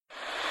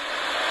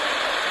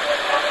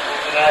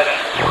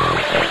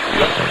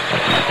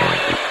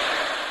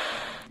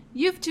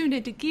You've tuned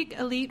into Geek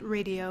Elite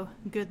Radio.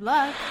 Good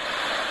luck.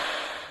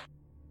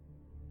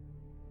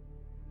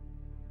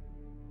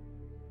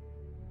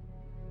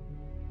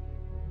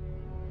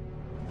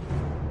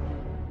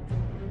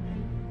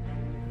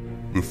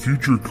 The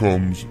future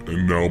comes,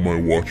 and now my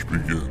watch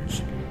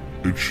begins.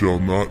 It shall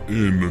not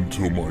end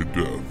until my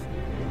death.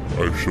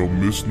 I shall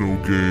miss no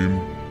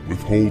game,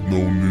 withhold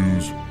no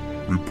news,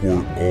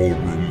 report all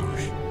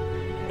rumors.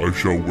 I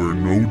shall wear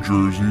no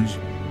jerseys,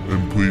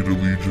 and plead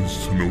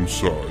allegiance to no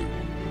side.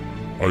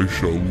 I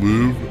shall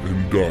live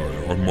and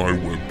die on my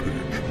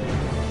webpage.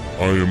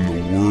 I am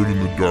the word in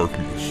the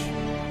darkness.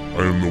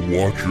 I am the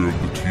watcher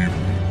of the TV.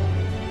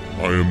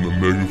 I am the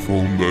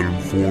megaphone that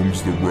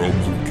informs the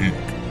realms of geek.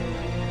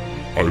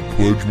 I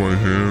pledge my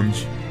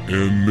hands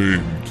and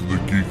name to the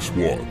Geeks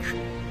Watch,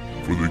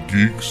 for the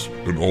geeks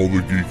and all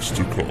the geeks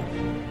to come.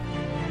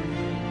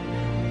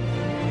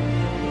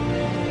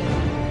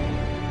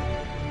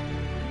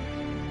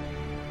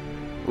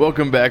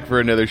 Welcome back for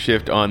another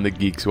shift on the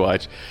Geeks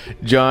Watch.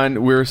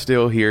 John, we're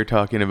still here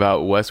talking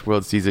about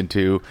Westworld Season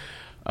 2.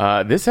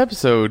 This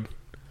episode,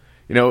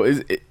 you know,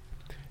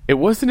 it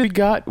wasn't as we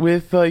got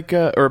with, like,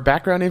 or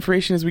background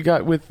information as we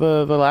got with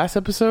the last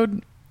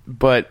episode,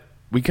 but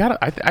we got,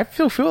 I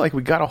feel like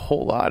we got a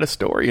whole lot of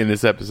story in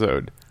this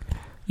episode.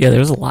 Yeah,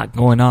 there's a lot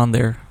going on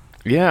there.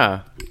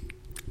 Yeah.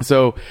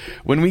 So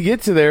when we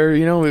get to there,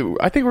 you know,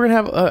 I think we're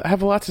gonna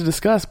have a lot to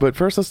discuss. But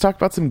first, let's talk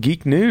about some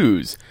geek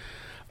news.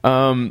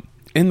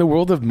 In the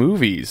world of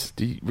movies,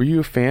 were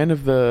you a fan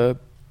of the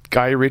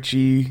Guy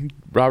Ritchie,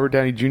 Robert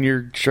Downey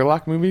Jr.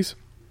 Sherlock movies?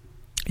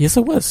 Yes,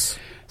 I was.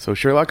 So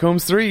Sherlock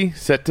Holmes 3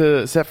 set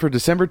for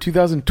December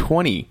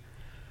 2020.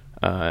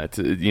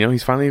 You know,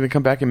 he's finally going to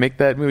come back and make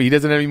that movie. He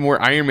doesn't have any more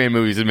Iron Man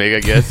movies to make, I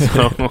guess.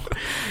 So.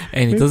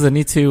 And he doesn't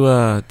need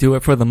to do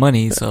it for the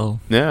money. So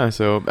yeah,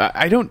 so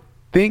I don't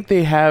think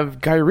they have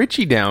Guy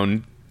Ritchie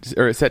down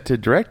or set to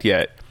direct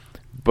yet,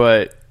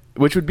 but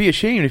which would be a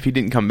shame if he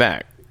didn't come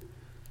back.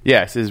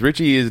 Yes, as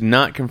Ritchie is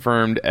not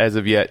confirmed as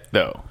of yet,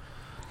 though.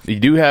 You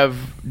do have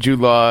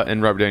Jude Law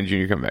and Robert Downey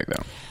Jr. come back,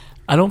 though.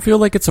 I don't feel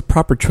like it's a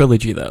proper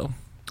trilogy, though.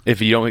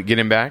 If you don't get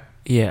him back?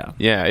 Yeah.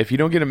 Yeah, if you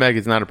don't get him back,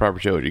 it's not a proper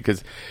trilogy,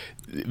 because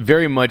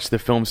very much the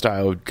film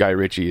style of Guy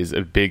Ritchie is a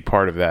big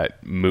part of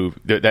that move.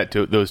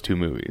 Those two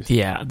movies.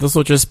 Yeah, this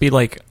will just be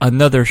like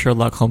another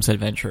Sherlock Holmes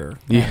adventure.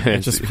 Yeah,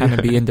 just kind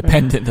of be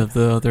independent of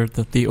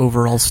the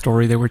overall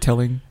story they were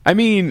telling. I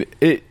mean,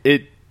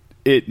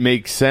 it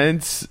makes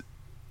sense.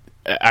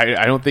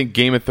 I don't think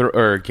Game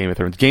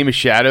of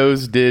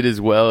Shadows did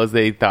as well as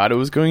they thought it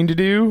was going to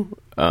do.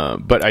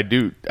 But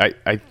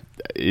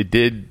it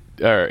did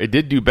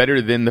do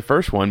better than the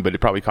first one, but it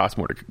probably cost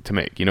more to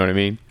make. You know what I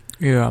mean?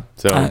 Yeah.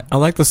 So I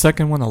like the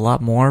second one a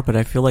lot more, but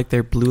I feel like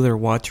they blew their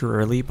wad too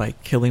early by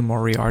killing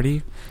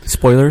Moriarty.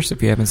 Spoilers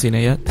if you haven't seen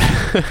it yet.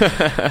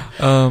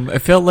 I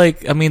felt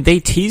like, I mean, they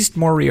teased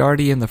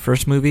Moriarty in the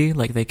first movie,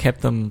 like they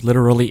kept them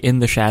literally in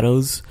the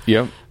shadows.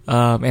 Yep.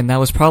 And that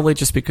was probably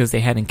just because they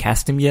hadn't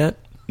cast him yet.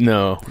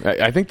 No,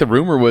 I think the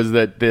rumor was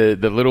that the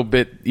little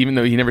bit, even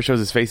though he never shows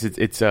his face,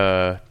 it's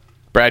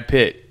Brad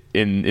Pitt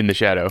in the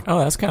shadow. Oh,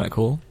 that's kind of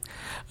cool.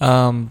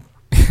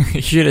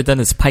 He should have done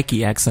his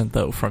pikey accent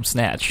though from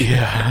Snatch.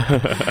 Yeah,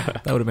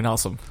 that would have been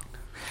awesome.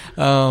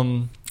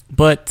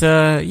 But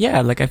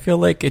yeah, like I feel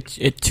like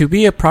it to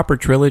be a proper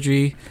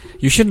trilogy,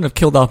 you shouldn't have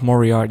killed off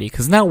Moriarty,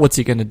 because now what's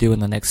he going to do in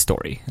the next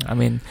story? I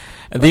mean,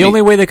 the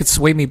only way they could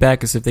sway me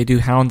back is if they do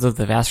Hounds of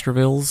the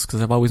Baskervilles,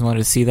 because I've always wanted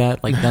to see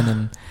that, like done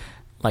in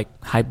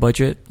like high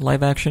budget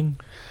live action.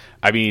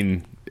 I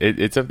mean,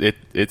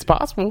 it's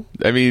possible.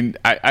 I mean,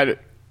 I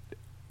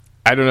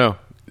don't know.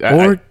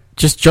 Or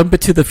just jump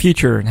into the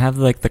future and have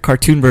like the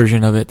cartoon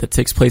version of it that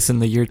takes place in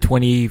the year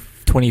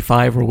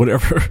 2025 or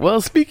whatever.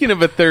 Well, speaking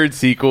of a third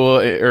sequel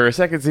or a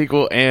second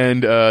sequel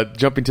and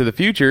jumping to the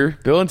future,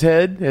 Bill and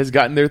Ted has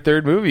gotten their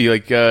third movie.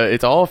 Like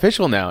it's all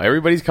official now.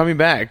 Everybody's coming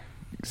back.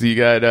 So you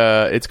got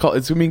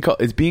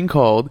it's being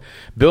called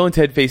Bill and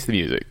Ted Face the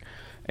Music,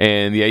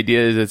 and the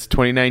idea is it's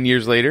 29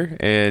 years later,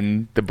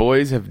 and the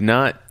boys have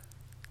not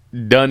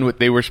done what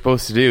they were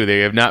supposed to do. They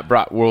have not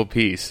brought world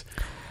peace.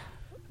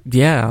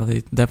 Yeah,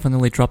 they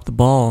definitely dropped the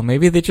ball.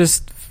 Maybe they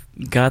just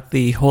got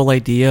the whole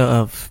idea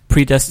of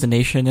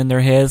predestination in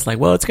their heads, like,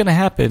 well, it's going to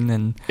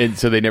happen, and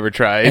so they never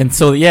tried. And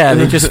so, yeah,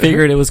 they just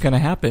figured it was going to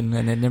happen,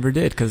 and it never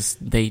did, because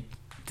they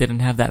didn't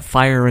have that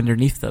fire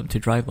underneath them to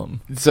drive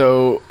them.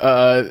 So,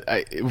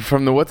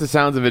 from what the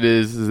sounds of it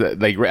is that,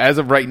 like, as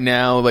of right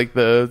now, like,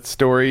 the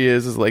story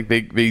is like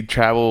they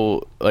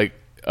travel, like,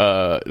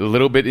 a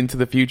little bit into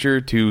the future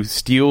to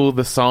steal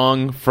the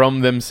song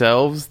from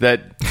themselves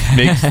that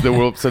makes the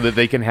world so that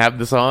they can have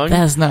the song.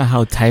 That's not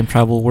how time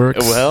travel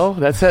works. Well,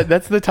 that's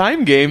the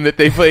time game that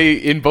they play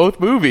in both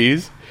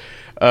movies.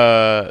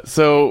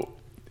 So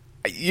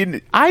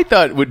I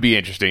thought it would be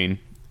interesting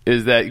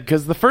is that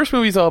because the first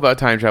movie is all about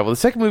time travel. The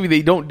second movie,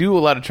 they don't do a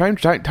lot of time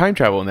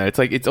travel in that. It's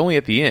like it's only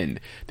at the end.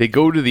 They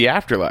go to the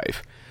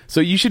afterlife. So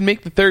you should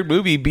make the third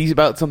movie be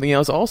about something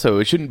else also.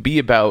 It shouldn't be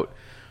about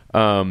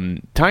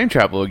time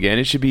travel again,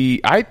 it should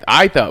be.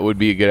 I thought would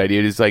be a good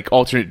idea. Is like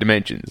alternate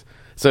dimensions.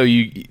 So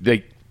you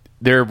like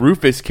their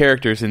Rufus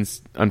character,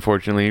 since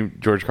unfortunately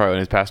George Carlin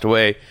has passed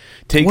away.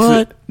 Takes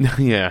What?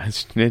 Yeah,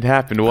 it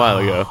happened a while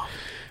ago.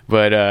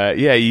 But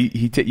yeah,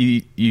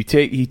 he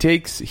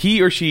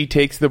or she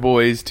takes the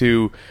boys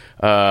to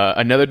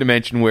another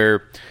dimension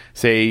where,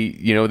 say,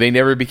 they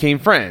never became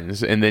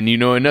friends, and then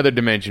another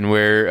dimension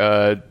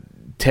where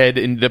Ted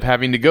ended up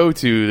having to go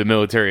to the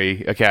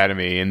military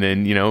academy, and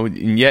then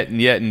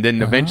and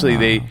then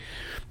eventually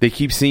they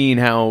keep seeing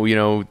how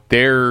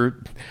their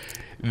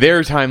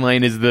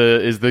timeline is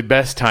the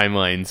best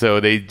timeline, so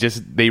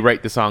they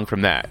write the song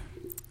from that.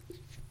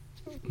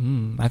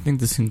 I think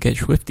this can get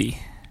swifty.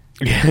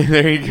 Yeah,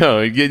 there you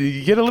go.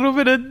 You get a little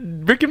bit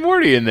of Rick and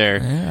Morty in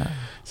there. Yeah.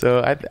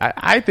 So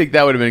I think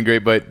that would have been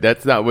great, but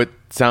that's not what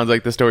sounds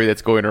like the story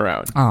that's going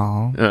around.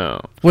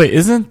 Oh. Wait,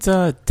 isn't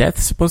Death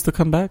supposed to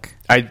come back?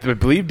 I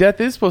believe Death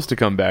is supposed to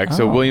come back.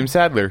 So Oh. William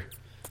Sadler,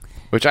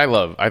 which I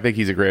love. I think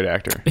he's a great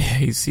actor.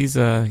 He's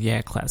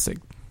a classic.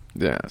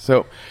 Yeah.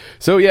 So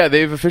yeah,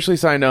 they've officially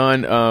signed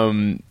on.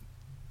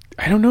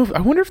 I don't know.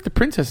 I wonder if the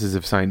princesses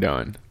have signed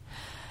on.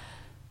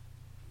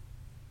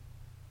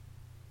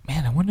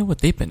 Man, I wonder what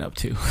they've been up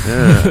to.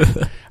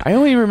 Yeah. I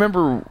only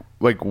remember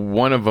like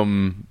one of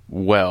them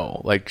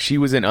well. Like she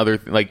was in other.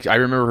 Like I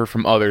remember her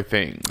from other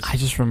things. I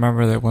just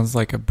remember that one's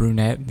like a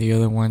brunette, the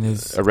other one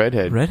is A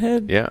redhead.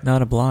 Redhead? Yeah.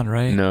 Not a blonde,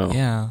 right? No.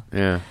 Yeah.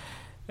 Yeah.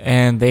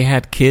 And they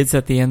had kids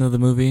at the end of the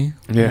movie.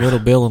 Yeah. Little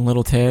Bill and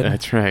Little Ted.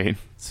 That's right.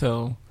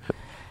 So,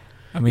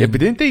 I mean, Yeah,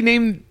 but didn't they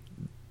name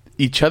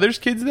each other's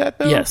kids that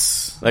though?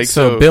 yes. Like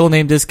so Bill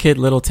named his kid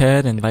Little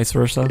Ted, and vice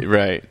versa.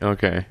 Right.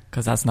 Okay.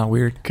 Because that's not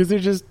weird. Because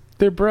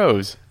they're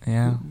bros.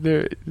 Yeah.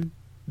 They're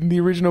the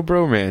original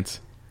bromance.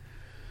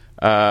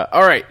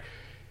 All right.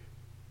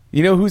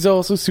 You know who's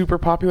also super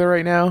popular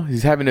right now?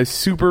 He's having a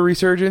super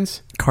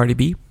resurgence. Cardi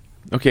B.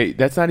 Okay,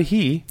 that's not a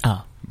he.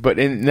 Oh. But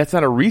and that's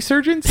not a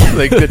resurgence?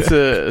 Like, that's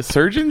a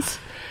surgence?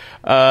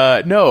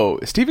 No,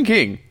 Stephen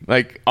King.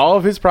 Like, all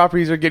of his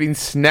properties are getting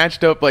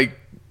snatched up like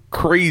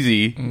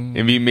crazy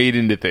and being made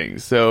into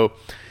things. So,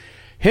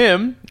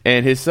 him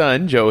and his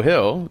son, Joe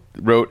Hill,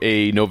 wrote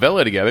a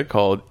novella together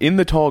called In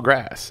the Tall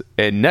Grass.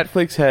 And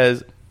Netflix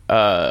has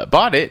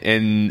bought it,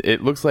 and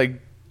it looks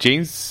like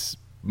James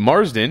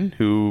Marsden,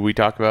 who we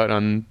talk about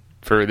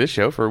for this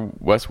show, for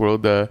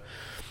Westworld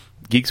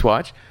Geeks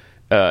Watch,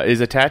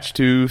 is attached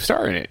to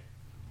star in it.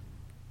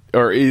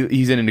 Or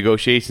he's in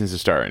negotiations to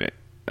star in it.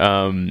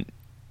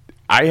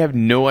 I have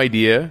no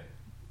idea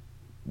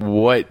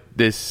what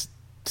this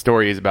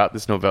story is about,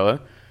 this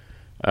novella.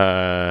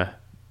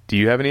 Do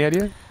you have any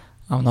idea?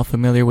 I'm not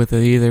familiar with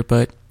it either,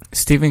 but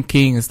Stephen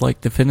King is like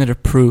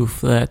definitive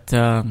proof that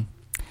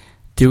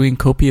doing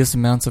copious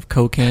amounts of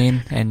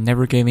cocaine and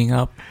never giving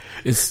up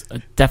is a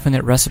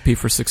definite recipe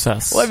for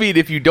success. Well, I mean,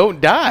 if you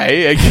don't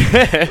die, I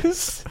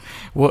guess.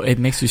 Well, it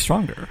makes you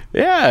stronger.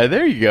 Yeah,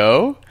 there you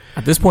go.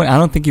 At this point, I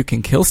don't think you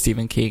can kill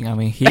Stephen King. I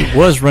mean, he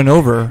was run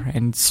over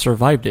and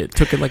survived it.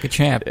 Took it like a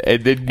champ.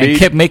 And then And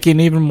kept making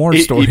even more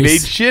stories. He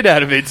made shit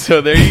out of it,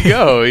 so there you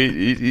go.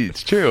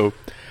 It's true.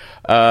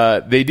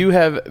 They do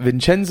have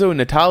Vincenzo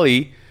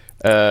Natali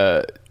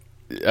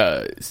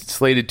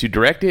slated to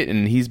direct it,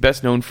 and he's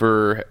best known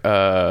for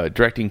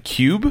directing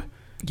Cube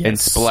and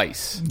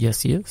Splice.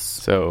 Yes, he is.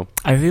 So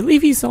I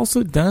believe he's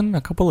also done a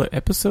couple of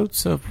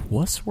episodes of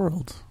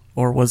Westworld.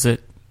 Or was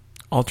it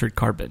Altered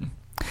Carbon?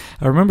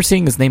 I remember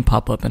seeing his name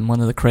pop up in one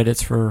of the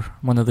credits for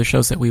one of the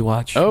shows that we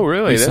watched. Oh,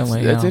 really?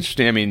 Recently, That's yeah.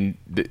 interesting. I mean,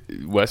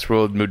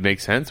 Westworld would make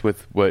sense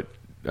with what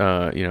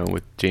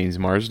with James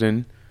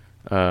Marsden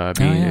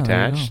being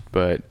attached.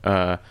 But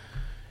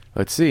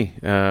let's see.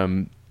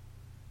 I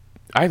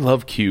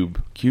love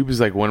Cube. Cube is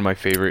like one of my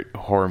favorite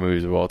horror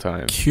movies of all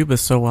time. Cube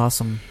is so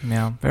awesome.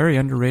 Yeah, very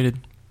underrated.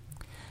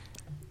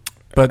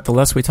 But the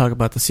less we talk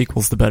about the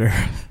sequels, the better.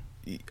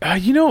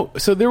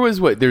 So there was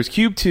there's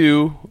Cube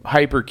 2,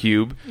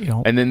 Hypercube,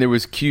 Yep. and then there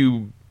was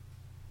Cube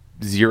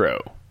 0,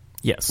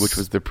 Yes. which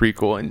was the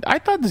prequel. And I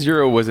thought the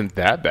 0 wasn't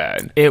that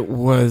bad. It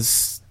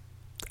was...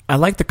 I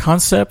like the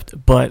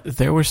concept, but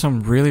there were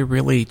some really,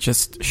 really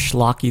just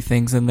schlocky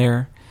things in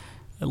there.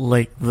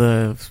 Like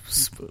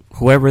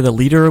whoever the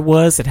leader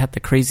was, it had the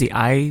crazy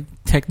eye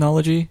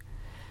technology,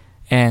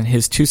 and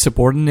his two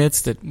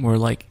subordinates that were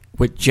like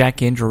would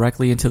jack in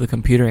directly into the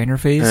computer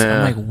interface.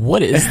 I'm like,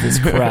 what is this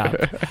crap?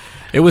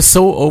 It was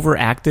so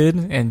overacted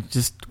and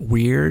just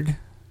weird.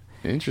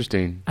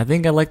 Interesting. I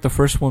think I like the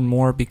first one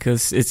more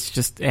because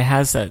it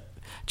has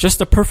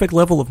just a perfect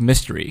level of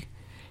mystery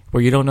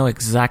where you don't know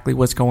exactly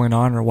what's going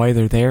on or why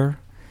they're there.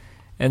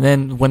 And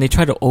then when they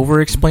try to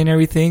over-explain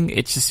everything,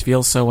 it just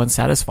feels so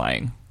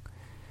unsatisfying.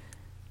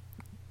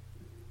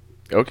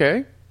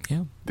 Okay.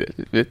 Yeah.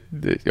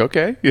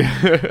 Okay.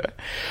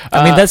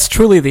 I mean, that's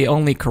truly the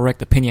only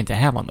correct opinion to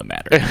have on the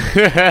matter.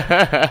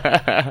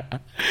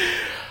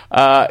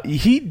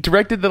 He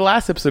directed the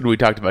last episode we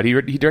talked about. He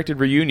directed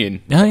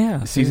Reunion. Oh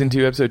yeah, Season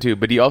 2, episode 2.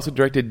 But he also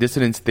directed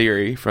Dissonance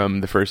Theory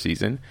from the first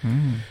season.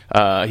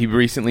 He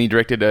recently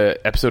directed an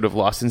episode of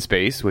Lost in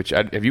Space, which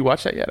have you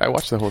watched that yet? I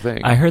watched the whole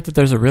thing. I heard that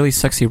there's a really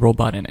sexy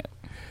robot in it.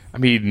 I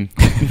mean,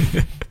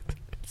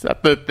 it's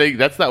not the thing.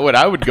 That's not what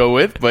I would go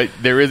with, but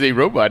there is a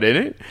robot in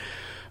it.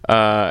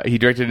 He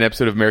directed an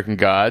episode of American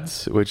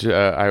Gods, which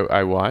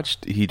I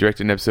watched. He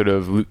directed an episode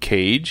of Luke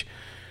Cage,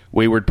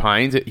 Wayward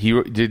Pines.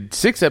 He did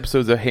 6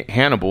 episodes of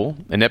Hannibal,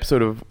 an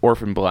episode of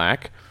Orphan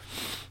Black,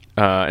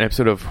 an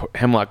episode of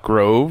Hemlock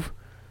Grove.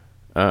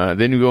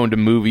 Then we go into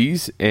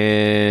movies,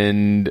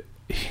 and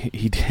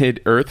he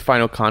did Earth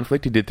Final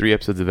Conflict. He did 3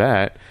 episodes of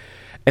that.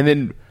 And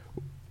then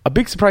a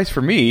big surprise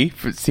for me,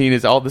 seeing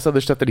as all this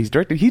other stuff that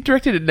he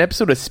directed an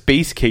episode of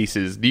Space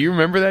Cases. Do you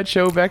remember that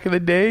show back in the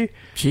day?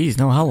 Jeez,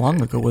 no, how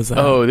long ago was that?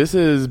 Oh, this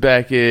is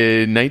back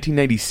in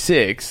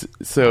 1996.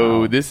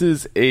 So this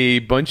is a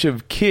bunch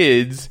of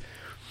kids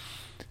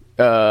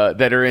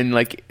that are in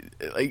like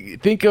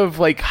think of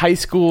like high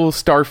school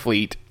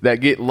Starfleet that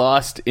get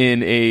lost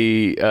in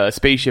a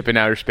spaceship in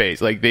outer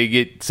space. Like they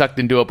get sucked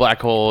into a black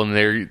hole and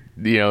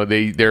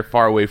they're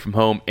far away from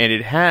home, and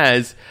it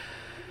has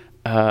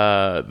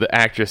the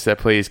actress that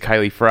plays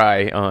Kaylee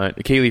Fry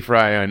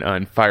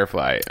on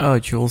Firefly. Oh,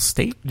 Jewel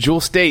State?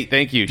 Jewel State,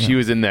 thank you. Yeah. She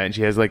was in that, and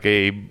she has like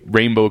a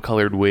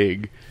rainbow-colored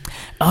wig.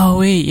 Oh,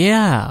 wait,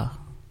 yeah.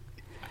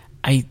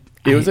 It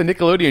was a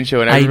Nickelodeon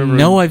show, and I remember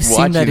know I've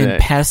seen that in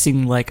that.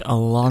 passing like a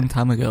long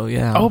time ago,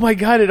 yeah. Oh my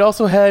god, it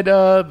also had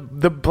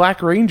the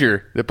Black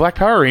Ranger, the Black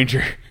Power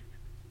Ranger.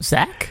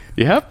 Zach?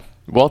 Yep,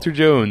 Walter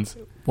Jones.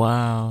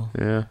 Wow.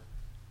 Yeah.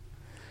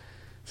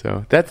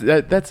 So that's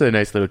a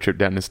nice little trip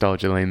down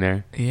nostalgia lane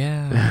there.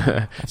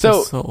 Yeah.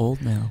 So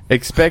old now.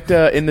 Expect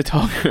in the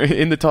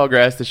tall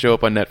grass to show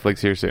up on Netflix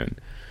here soon.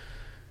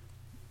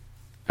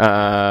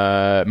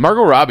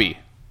 Margot Robbie,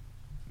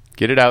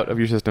 get it out of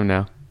your system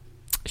now.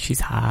 She's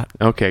hot.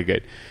 Okay,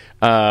 good.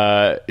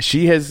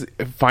 She has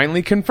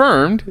finally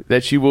confirmed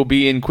that she will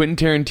be in Quentin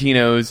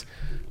Tarantino's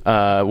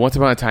Once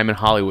Upon a Time in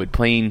Hollywood,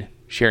 playing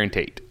Sharon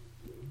Tate.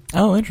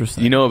 Oh,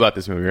 interesting. You know about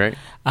this movie, right?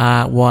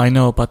 Well, I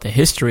know about the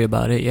history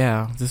about it,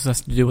 yeah. This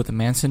has to do with the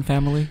Manson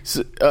family?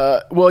 So,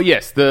 well,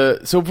 yes. So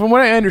from what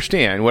I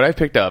understand, what I've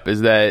picked up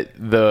is that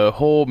the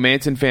whole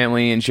Manson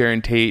family and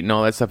Sharon Tate and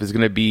all that stuff is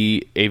going to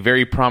be a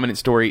very prominent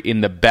story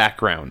in the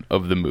background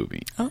of the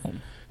movie. Oh.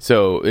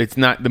 So it's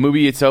not, the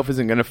movie itself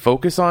isn't going to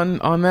focus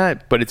on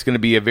that, but it's going to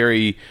be a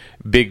very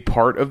big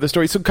part of the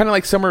story. So kind of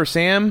like Summer of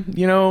Sam,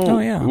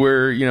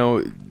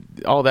 where,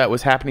 all that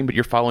was happening, but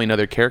you're following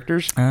other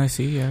characters. I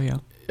see, yeah.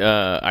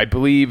 I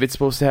believe it's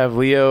supposed to have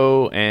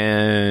Leo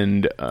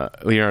and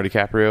Leonardo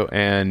DiCaprio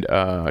and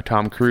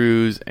Tom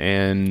Cruise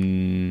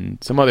and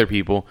some other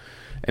people,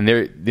 and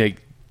they're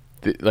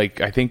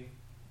like I think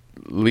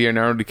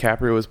Leonardo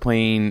DiCaprio was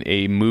playing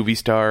a movie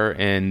star,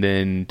 and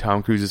then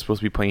Tom Cruise is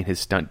supposed to be playing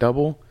his stunt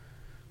double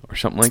or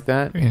something like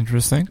that.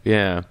 Interesting.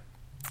 Yeah,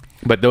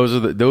 but those are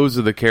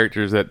the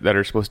characters that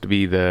are supposed to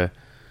be the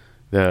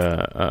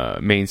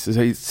main. So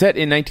set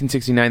in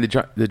 1969,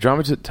 the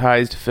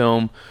dramatized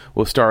film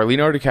will star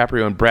Leonardo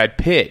DiCaprio and Brad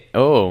Pitt.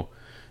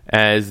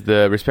 As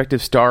the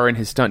respective star and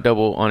his stunt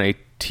double on a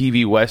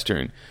TV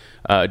western.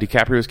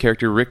 DiCaprio's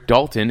character Rick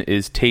Dalton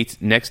is Tate's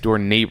next door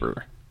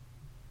neighbor.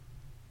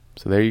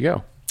 So there you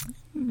go.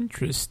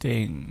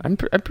 Interesting. I'm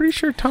pretty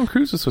sure Tom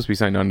Cruise was supposed to be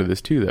signed on to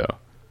this too, though.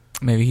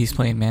 Maybe he's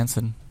playing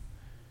Manson.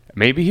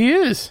 Maybe he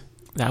is.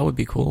 That would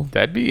be cool.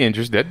 That'd be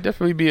interesting. That'd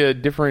definitely be a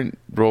different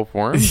role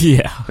for him.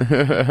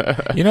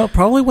 Yeah.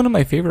 Probably one of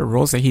my favorite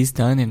roles that he's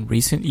done in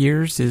recent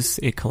years is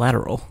a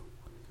Collateral.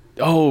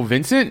 Oh,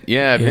 Vincent?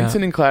 Yeah,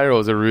 Vincent in Collateral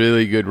is a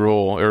really good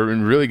role, or a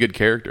really good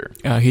character.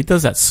 He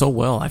does that so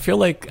well. I feel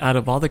like out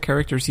of all the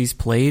characters he's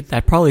played,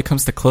 that probably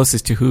comes the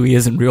closest to who he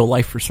is in real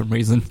life for some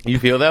reason. You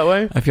feel that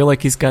way? I feel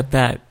like he's got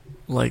that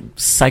like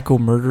psycho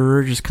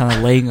murderer just kind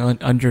of laying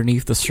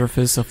underneath the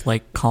surface of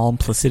like calm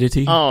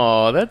placidity.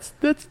 Oh, that's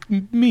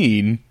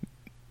mean.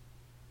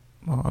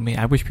 Well, I mean,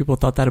 I wish people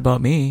thought that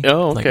about me.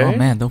 Oh, okay. Like, oh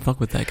man, don't fuck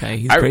with that guy.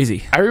 He's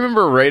crazy. I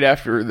remember right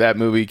after that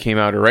movie came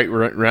out, or right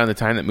around the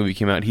time that movie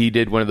came out, he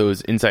did one of those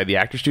Inside the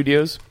Actor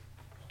Studios,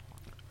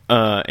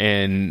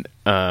 and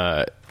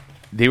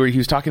he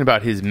was talking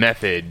about his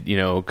method,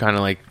 kind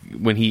of like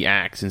when he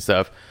acts and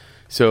stuff.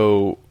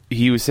 So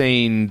he was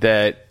saying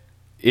that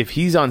if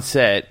he's on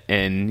set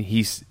and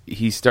he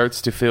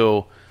starts to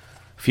feel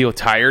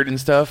tired and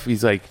stuff,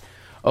 he's like,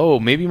 oh,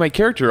 maybe my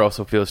character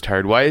also feels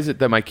tired. Why is it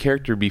that my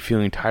character be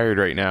feeling tired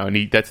right now?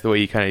 And that's the way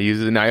he kind of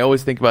uses it. And I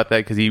always think about that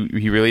because he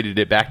related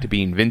it back to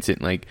being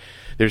Vincent. Like,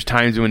 there's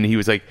times when he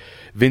was like,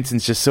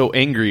 Vincent's just so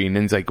angry. And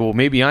then he's like, well,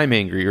 maybe I'm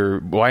angry. Or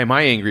why am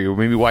I angry? Or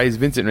maybe why is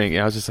Vincent angry?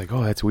 And I was just like,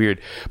 oh, that's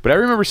weird. But I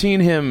remember seeing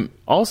him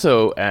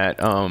also at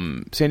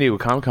San Diego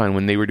Comic-Con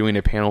when they were doing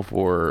a panel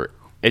for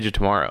Edge of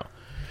Tomorrow.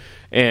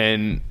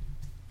 And,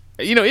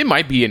 it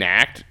might be an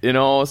act and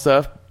all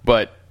stuff,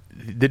 but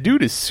the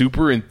dude is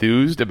super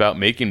enthused about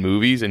making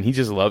movies, and he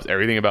just loves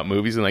everything about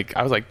movies. And like,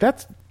 I was like,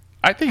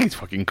 I think he's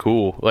fucking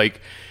cool.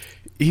 Like,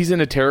 he's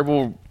in a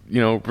terrible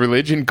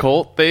religion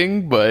cult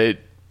thing, but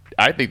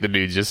I think the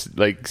dude's just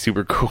like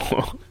super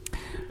cool.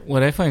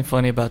 What I find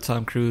funny about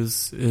Tom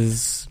Cruise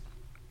is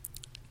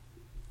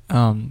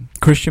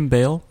Christian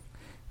Bale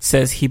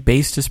says he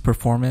based his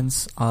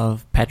performance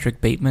of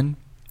Patrick Bateman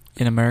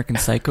in American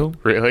Psycho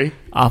Really?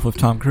 off of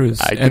Tom Cruise.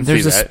 I can And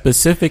there's see a that.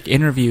 specific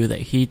interview that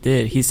he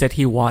did. He said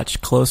he watched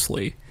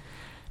closely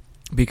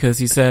because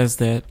he says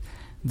that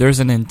there's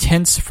an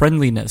intense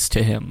friendliness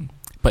to him,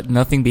 but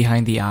nothing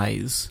behind the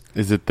eyes.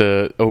 Is it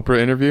the Oprah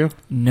interview?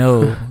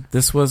 No,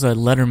 this was a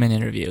Letterman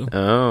interview.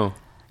 Oh.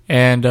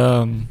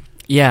 And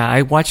yeah,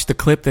 I watched the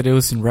clip that it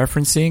was in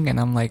referencing, and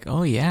I'm like,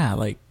 oh yeah,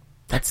 like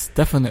that's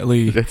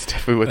definitely That's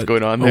definitely what's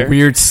going on there. a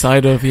weird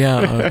side of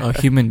a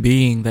human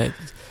being that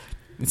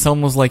it's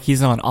almost like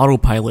he's on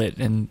autopilot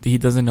and he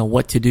doesn't know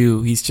what to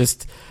do. He's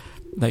just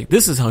like,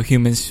 this is how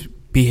humans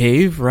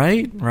behave,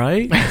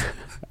 right?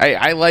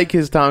 I like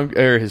his Tom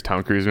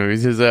Cruise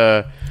movies,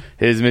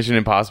 his Mission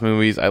Impossible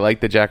movies. I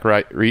like the Jack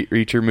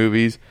Reacher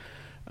movies.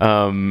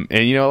 And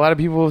a lot of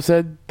people have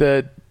said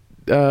that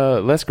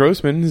Les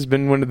Grossman has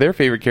been one of their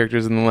favorite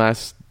characters in the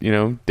last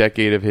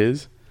decade of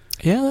his.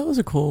 Yeah, that was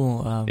a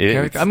cool It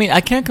character. is. I mean,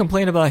 I can't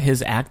complain about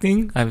his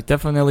acting. I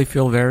definitely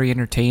feel very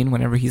entertained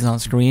whenever he's on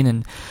screen,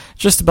 and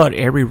just about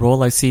every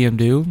role I see him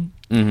do.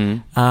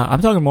 Mm-hmm.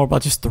 I'm talking more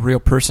about just the real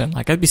person.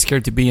 Like, I'd be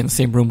scared to be in the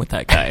same room with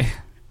that guy.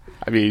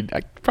 I mean, I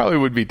probably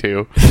would be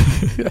too.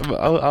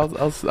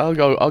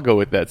 I'll go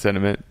with that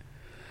sentiment.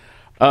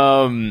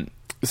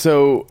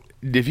 So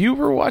if you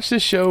ever watched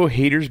this show,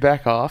 Haters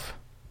Back Off?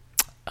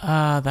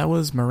 That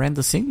was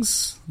Miranda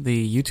Sings,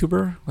 the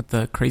YouTuber with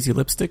the crazy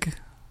lipstick.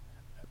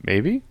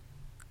 Maybe.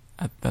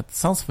 That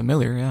sounds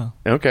familiar, yeah.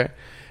 Okay.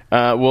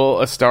 Well,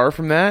 a star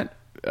from that,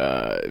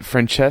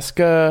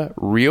 Francesca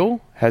Reel,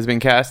 has been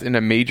cast in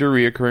a major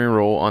reoccurring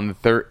role on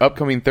the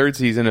upcoming third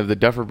season of the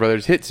Duffer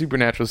Brothers hit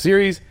supernatural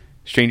series,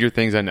 Stranger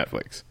Things on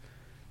Netflix,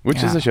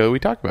 which is a show that we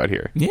talked about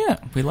here. Yeah,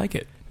 we like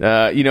it.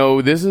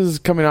 This is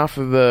coming off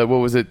of the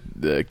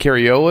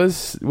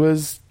Carriola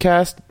was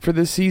cast for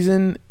this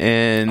season,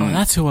 and Oh,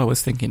 that's who I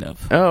was thinking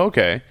of. oh,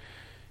 okay.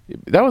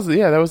 That was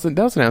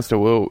announced a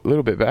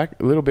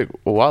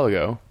while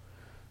ago.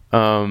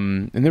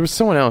 And there was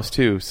someone else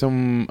too,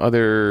 some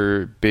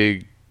other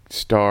big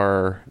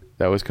star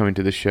that was coming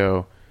to the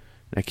show.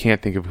 And I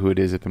can't think of who it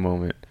is at the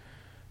moment.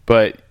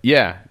 But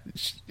yeah,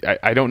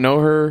 I don't know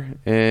her,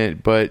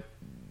 but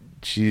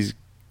she's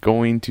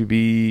going to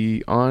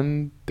be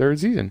on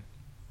third season.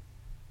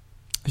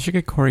 I should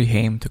get Corey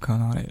Haim to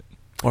come on it.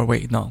 Or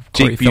wait, no,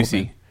 Jake Corey Busey.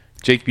 Feldman.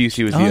 Jake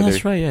Busey was the Oh, other.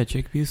 that's right, yeah,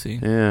 Jake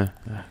Busey. Yeah,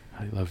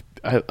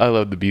 I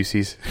love the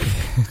Buseys,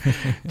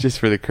 just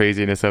for the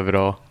craziness of it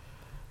all.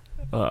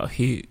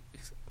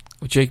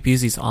 Jake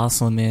Busey's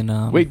awesome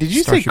in. Wait, did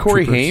you Starship say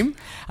Corey Troopers. Haim?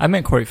 I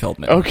meant Corey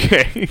Feldman.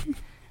 Okay.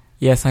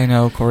 Yes, I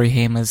know. Corey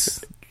Haim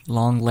has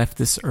long left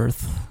this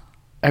earth.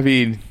 I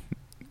mean,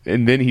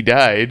 and then he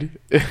died.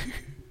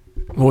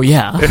 Well,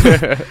 yeah.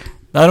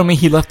 I don't mean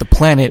he left the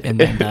planet and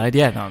then died.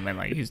 Yeah, no, I mean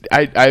like he's.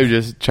 I was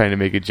just trying to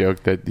make a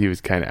joke that he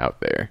was kind of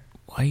out there.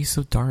 Why are you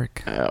so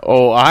dark?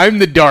 I'm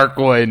the dark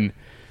one.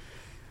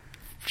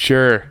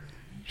 Sure.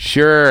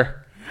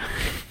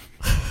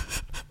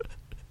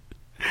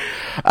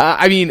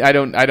 I mean, I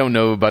don't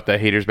know about the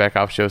Haters Back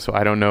Off show, so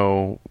I don't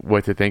know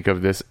what to think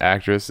of this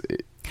actress.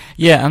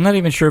 Yeah, I'm not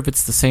even sure if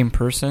it's the same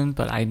person,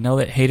 but I know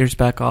that Haters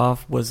Back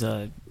Off was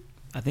I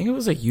think it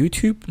was a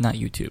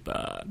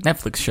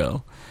Netflix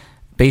show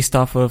based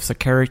off of a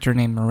character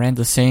named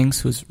Miranda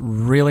Sings, who's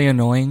really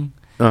annoying,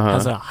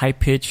 has a high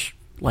pitch,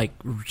 like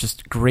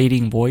just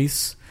grating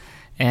voice,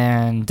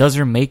 and does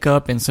her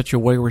makeup in such a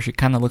way where she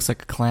kind of looks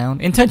like a clown,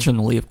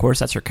 intentionally, of course,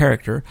 that's her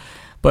character.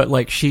 But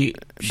like she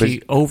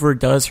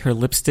overdoes her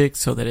lipstick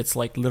so that it's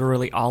like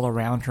literally all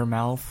around her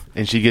mouth.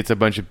 And she gets a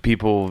bunch of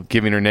people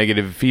giving her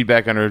negative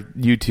feedback on her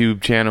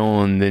YouTube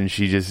channel, and then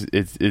she just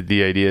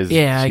the idea is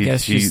I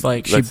guess she's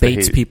like she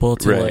baits people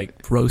to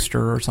like roast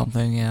her or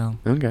something. Yeah.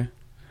 Okay.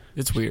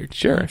 It's weird.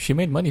 Sure. Yeah, she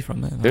made money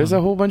from it. There's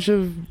a whole bunch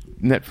of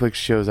Netflix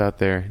shows out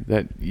there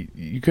that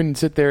you couldn't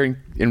sit there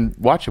and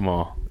watch them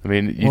all. I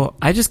mean, well,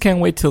 I just can't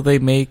wait till they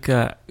make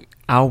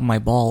Ow My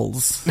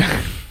Balls.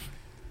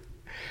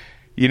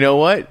 You know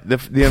what?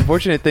 The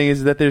unfortunate thing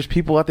is that there's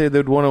people out there that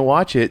would want to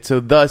watch it,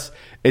 so thus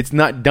it's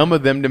not dumb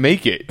of them to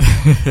make it.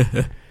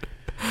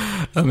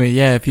 I mean,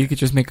 yeah, if you could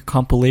just make a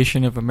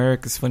compilation of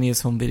America's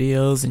Funniest Home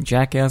Videos and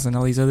Jackass and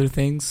all these other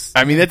things.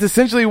 I mean, that's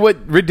essentially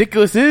what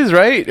Ridiculous is,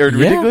 right? Or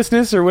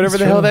Ridiculousness, or whatever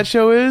the hell that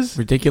show is.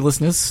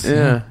 Ridiculousness.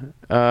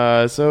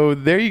 Yeah. So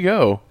there you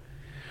go.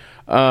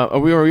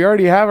 We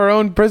already have our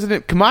own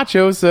President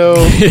Camacho, so...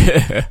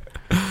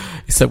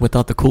 Except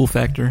without the cool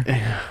factor.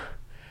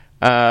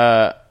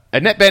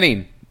 Annette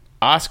Bening.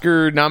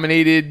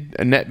 Oscar-nominated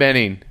Annette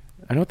Bening.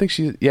 I don't think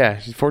she's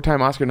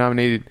 4-time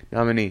Oscar-nominated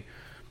nominee.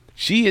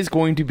 She is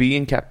going to be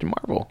in Captain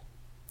Marvel.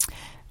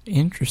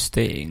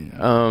 Interesting.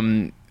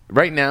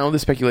 Right now, the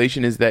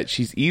speculation is that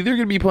she's either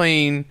going to be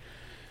playing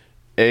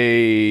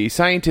a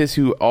scientist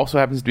who also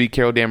happens to be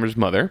Carol Danvers'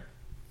 mother,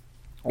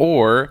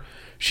 or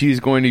she's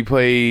going to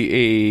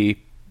play a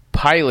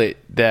pilot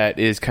that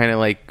is kind of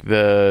like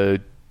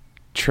the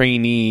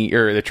trainee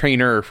or the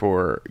trainer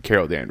for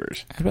Carol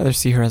Danvers I'd rather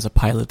see her as a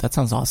pilot. That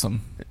sounds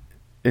awesome.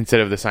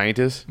 instead of the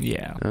scientist.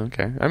 Yeah.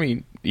 Okay. I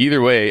mean,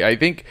 either way, I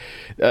think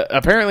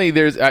apparently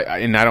there's,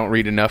 and I don't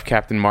read enough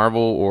Captain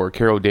Marvel or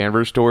Carol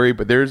Danvers story,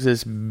 but there's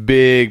this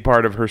big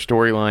part of her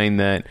storyline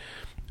that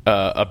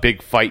a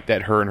big fight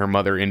that her and her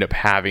mother end up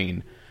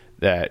having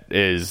that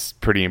is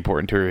pretty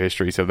important to her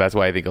history. So that's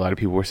why I think a lot of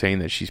people were saying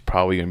that she's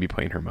probably going to be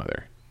playing her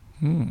mother.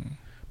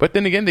 But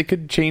then again, they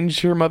could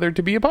change her mother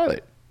to be a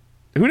pilot.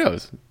 Who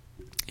knows?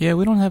 Yeah,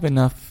 we don't have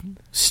enough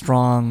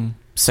strong,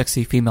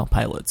 sexy female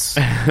pilots.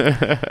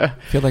 I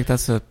feel like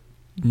that's a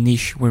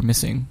niche we're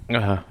missing.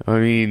 I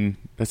mean,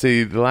 let's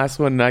see. The last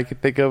one I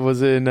could think of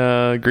was in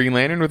Green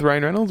Lantern with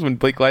Ryan Reynolds when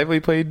Blake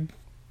Lively played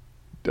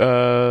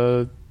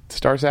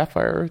Star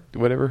Sapphire,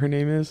 whatever her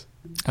name is.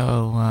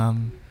 Oh,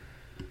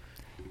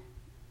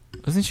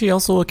 wasn't she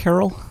also a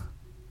Carol?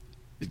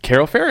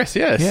 Carol Ferris,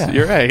 yes. Yeah.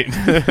 You're right.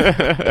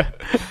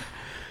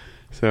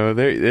 So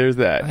there's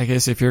that. I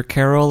guess if you're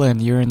Carol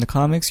and you're in the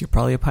comics, you're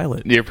probably a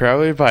pilot. You're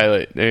probably a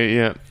pilot.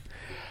 Yeah.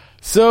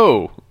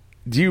 So,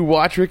 do you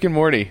watch Rick and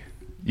Morty?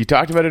 You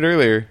talked about it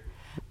earlier.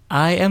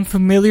 I am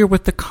familiar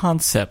with the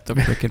concept of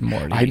Rick and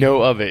Morty. I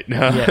know of it.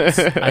 Yes.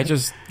 I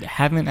just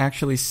haven't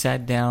actually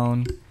sat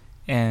down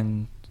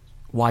and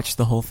watched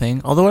the whole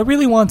thing, although I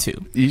really want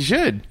to. You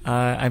should.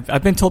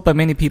 I've been told by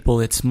many people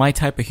it's my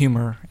type of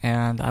humor,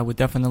 and I would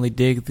definitely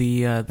dig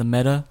the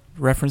meta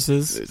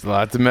references. There's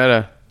lots of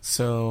meta.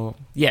 So,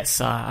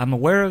 yes, I'm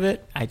aware of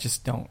it. I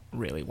just don't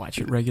really watch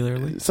it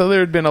regularly. So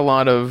there had been a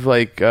lot of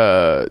like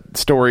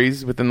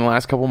stories within the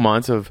last couple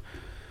months of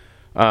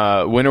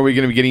when are we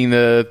going to be getting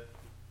the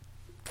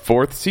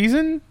fourth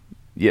season?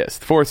 Yes,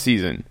 the fourth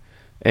season.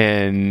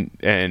 And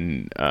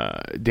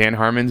Dan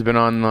Harmon's been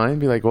online,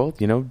 be like, well,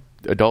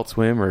 Adult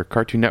Swim or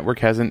Cartoon Network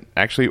hasn't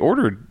actually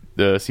ordered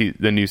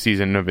the new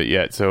season of it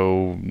yet,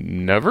 so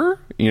never,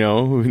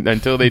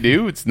 until they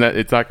do, it's not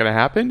going to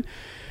happen.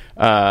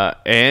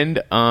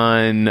 And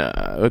on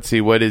let's see,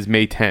 what is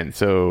May 10th?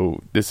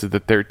 So this is the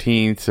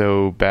 13th.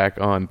 So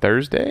back on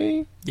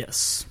Thursday,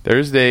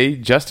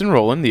 Justin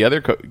Rowland, the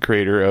other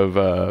creator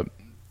of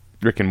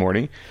Rick and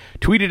Morty,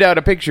 tweeted out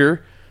a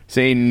picture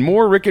saying,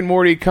 "More Rick and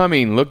Morty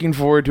coming. Looking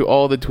forward to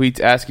all the tweets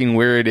asking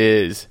where it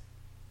is.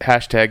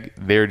 Hashtag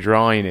they're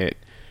drawing it."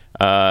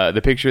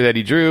 The picture that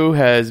he drew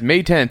has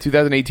May 10th,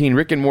 2018,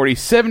 Rick and Morty,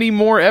 70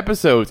 more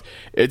episodes.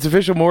 It's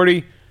official,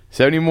 Morty.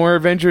 70 more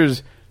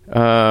adventures.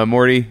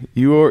 Morty,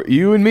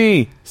 you and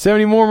me,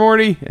 70 more,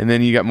 Morty. And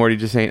then you got Morty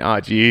just saying, "Ah,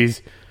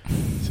 geez."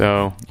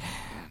 So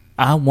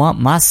I want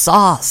my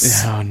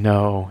sauce. Oh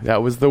no,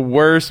 that was the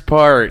worst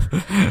part.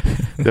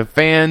 The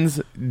fans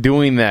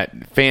doing that,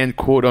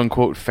 quote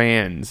unquote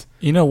fans.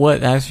 You know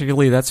what?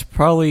 Actually, that's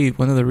probably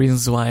one of the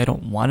reasons why I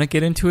don't want to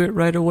get into it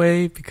right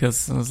away,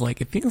 because I was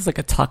like, it feels like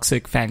a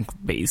toxic fan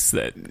base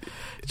that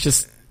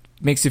just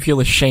makes you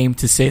feel ashamed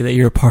to say that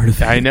you're a part of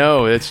it. I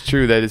know, that's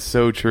true. That is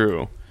so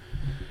true.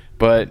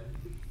 But,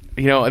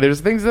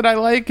 there's things that I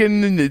like,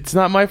 and it's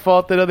not my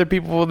fault that other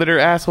people that are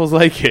assholes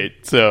like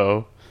it.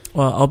 So,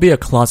 well, I'll be a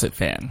closet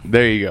fan.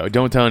 There you go.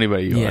 Don't tell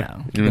anybody you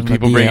are. And when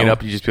people bring it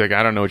up, you just be like,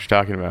 I don't know what you're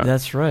talking about.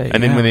 That's right.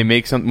 And then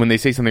when they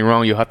say something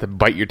wrong, you'll have to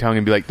bite your tongue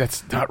and be like,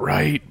 that's not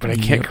right, but I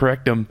can't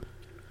correct them.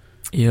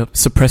 Yep.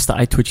 Suppress the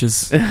eye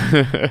twitches.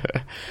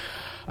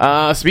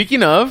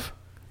 Speaking of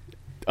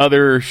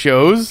other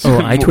shows. Oh,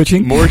 eye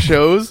twitching? More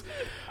shows.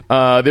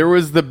 There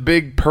was the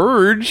big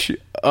purge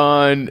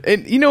and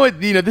you know what?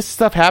 This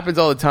stuff happens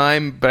all the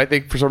time, but I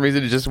think for some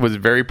reason it just was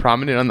very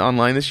prominent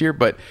online this year.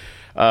 But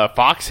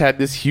Fox had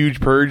this huge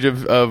purge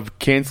of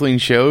canceling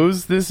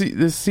shows this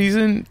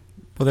season.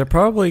 Well, they're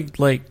probably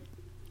like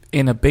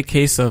in a big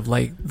case of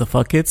like the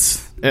fuck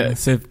it's.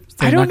 So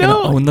they're not going to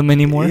own them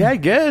anymore. Yeah, I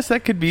guess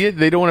that could be it.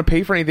 They don't want to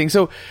pay for anything.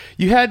 So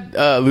you had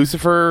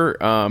Lucifer,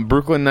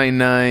 Brooklyn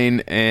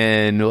Nine-Nine,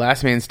 and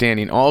Last Man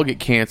Standing all get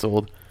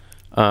canceled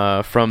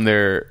from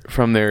their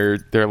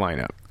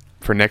lineup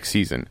for next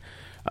season.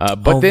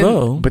 But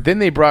then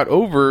they brought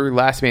over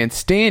Last Man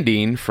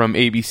Standing from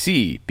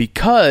ABC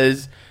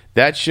because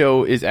that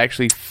show is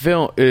actually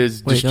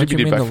distributed don't you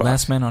mean by the Fox.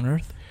 Last Man on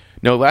Earth?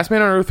 No, Last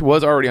Man on Earth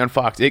was already on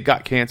Fox. It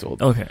got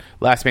canceled. Okay.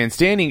 Last Man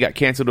Standing got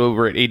canceled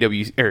over at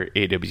ABC,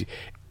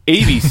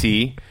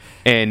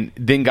 and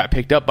then got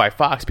picked up by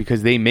Fox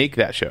because they make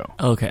that show.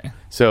 Okay.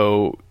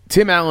 So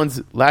Tim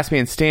Allen's Last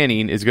Man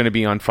Standing is going to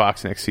be on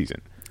Fox next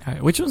season. All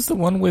right. Which was the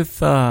one with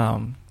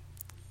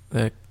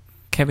the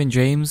Kevin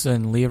James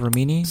and Leah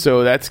Remini?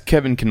 So that's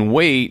Kevin Can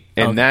Wait,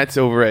 and that's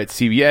over at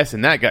CBS,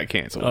 and that got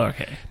canceled.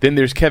 Okay. Then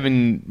there's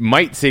Kevin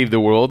Might Save the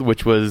World,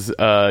 which was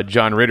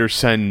John Ritter's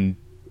son,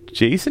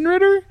 Jason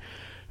Ritter,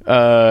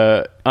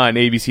 on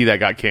ABC,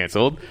 that got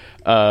canceled.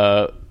 Did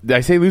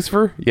I say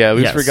Lucifer? Yeah,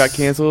 Lucifer got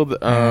canceled.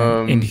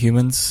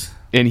 Inhumans.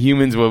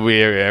 Inhumans, well,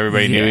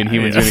 everybody knew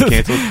Inhumans was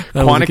canceled.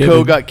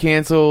 Quantico got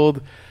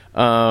canceled.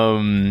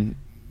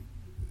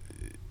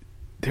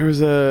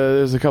 There's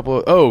a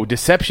couple of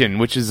Deception,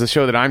 which is a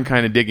show that I'm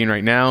kind of digging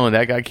right now, and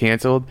that got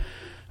canceled.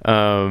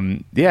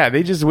 Yeah,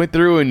 they just went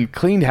through and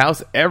cleaned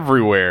house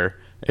everywhere.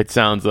 It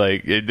sounds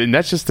like, and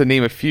that's just to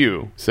name a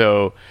few.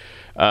 So,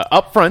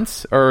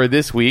 upfronts are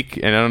this week,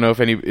 and I don't know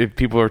if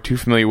people are too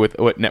familiar with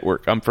what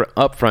network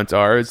upfronts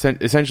are.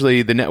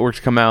 Essentially, the networks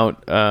come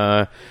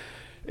out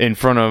in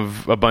front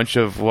of a bunch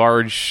of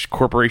large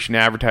corporation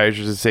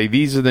advertisers and say,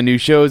 these are the new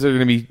shows that are going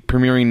to be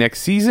premiering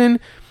next season.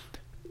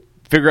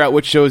 Figure out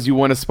which shows you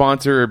want to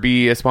sponsor or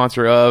be a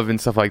sponsor of and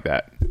stuff like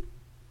that.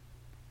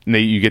 And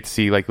you get to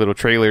see like little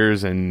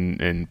trailers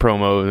and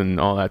promos and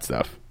all that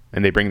stuff.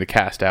 And they bring the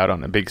cast out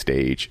on a big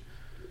stage.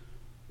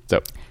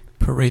 So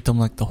parade them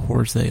like the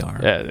whores they are.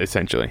 Yeah,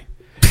 essentially.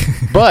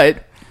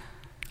 But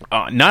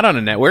not on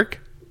a network.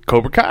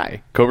 Cobra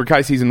Kai. Cobra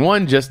Kai season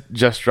 1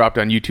 just dropped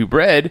on YouTube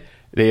Red.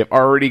 They have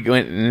already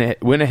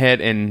went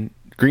ahead and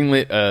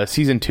greenlit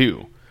season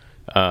 2.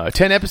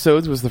 10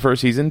 episodes was the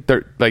first season,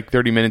 like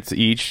 30 minutes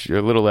each,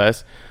 a little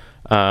less.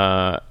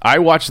 I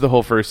watched the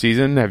whole first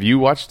season. Have you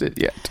watched it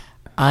yet?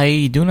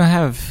 I do not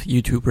have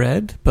YouTube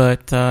Red,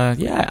 but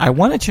yeah, I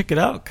want to check it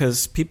out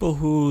because people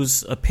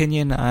whose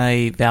opinion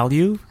I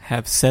value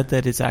have said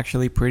that it's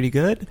actually pretty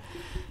good.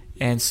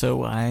 And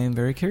so I am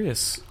very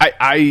curious.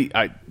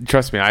 I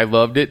trust me, I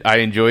loved it. I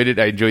enjoyed it.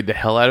 I enjoyed the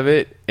hell out of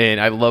it.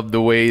 And I loved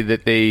the way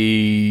that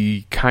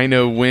they kind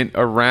of went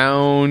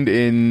around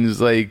and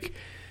was like,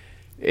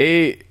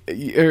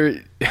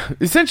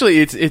 essentially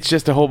it's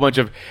just a whole bunch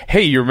of,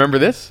 hey, you remember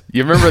this?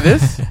 You remember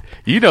this?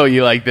 You know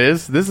you like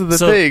this. This is the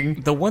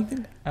thing. The one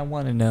thing I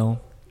want to know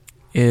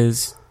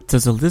is,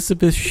 does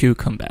Elizabeth Shue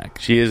come back?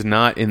 She is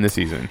not in the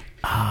season.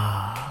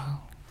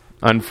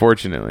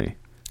 Unfortunately.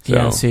 So.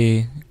 Yeah,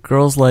 see,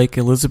 girls like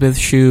Elizabeth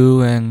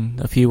Shue and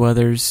a few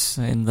others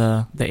in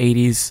the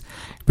 80s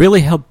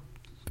really helped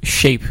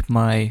shape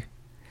my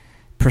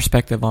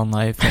perspective on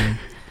life and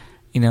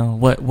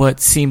what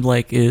seemed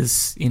like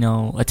is,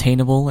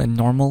 attainable and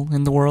normal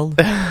in the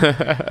world.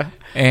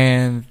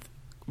 And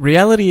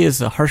reality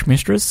is a harsh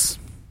mistress,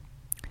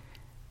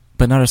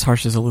 but not as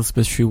harsh as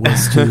Elizabeth Shue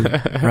was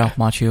to Ralph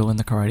Macchio and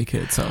the Karate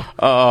Kid. So,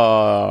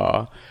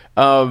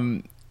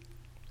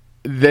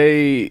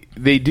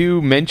 they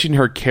do mention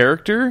her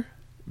character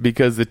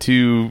because the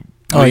two.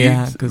 Oh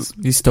yeah, because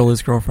he stole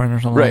his girlfriend or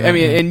something. Right. Like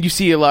that, and you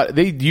see a lot.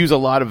 They use a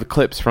lot of the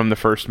clips from the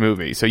first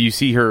movie, so you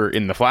see her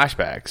in the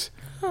flashbacks.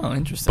 Oh,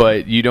 interesting.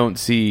 But you don't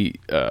see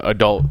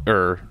adult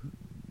or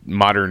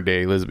modern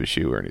day Elizabeth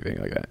Shue or anything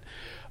like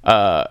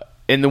that.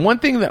 And the one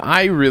thing that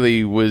I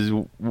really was,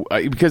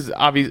 because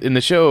obviously in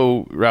the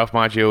show, Ralph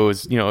Macchio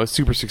is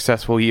super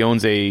successful. He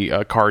owns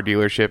a car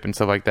dealership and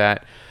stuff like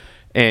that,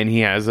 and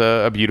he has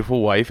a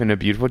beautiful wife and a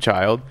beautiful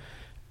child,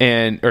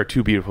 or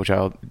two beautiful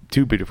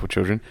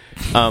children.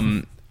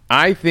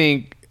 I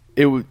think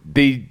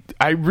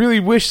I really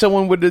wish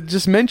someone would have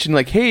just mentioned,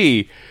 like,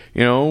 hey,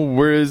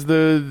 where's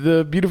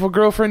the beautiful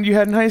girlfriend you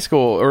had in high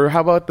school? Or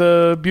how about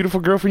the beautiful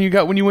girlfriend you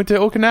got when you went to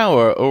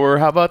Okinawa? Or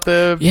how about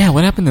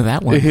what happened to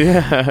that one?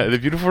 Yeah, the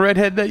beautiful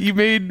redhead that you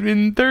made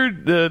in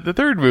the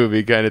third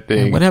movie kind of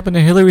thing. And what happened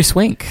to Hilary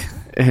Swank?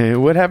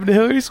 What happened to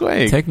Hilary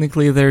Swank?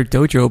 Technically, they're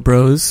dojo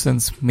bros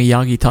since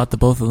Miyagi taught the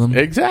both of them.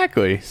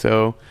 Exactly.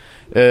 So,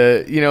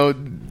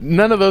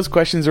 none of those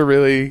questions are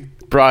really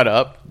brought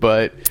up,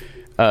 but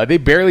they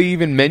barely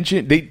even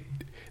mention...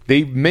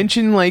 They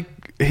mention like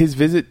his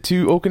visit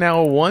to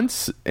Okinawa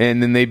once,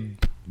 and then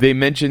they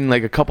mention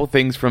like a couple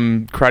things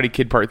from Karate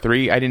Kid Part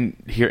 3. I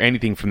didn't hear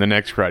anything from the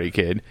next Karate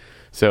Kid,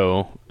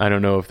 so I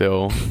don't know if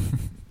they'll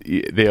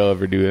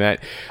ever do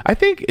that. I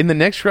think in the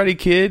next Karate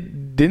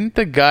Kid, didn't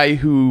the guy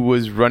who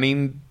was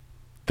running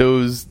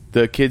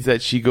the kids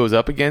that she goes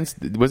up against,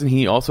 wasn't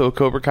he also a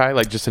Cobra Kai,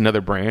 like just another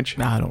branch?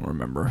 I don't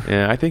remember.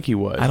 Yeah, I think he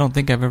was. I don't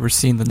think I've ever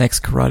seen the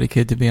next Karate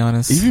Kid, to be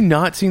honest. Have you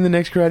not seen the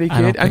next Karate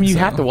Kid? I mean, you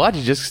have to watch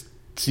it just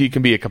so you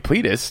can be a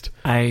completist.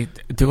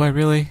 Do I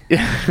really?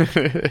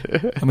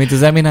 I mean,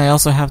 does that mean I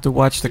also have to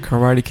watch the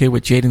Karate Kid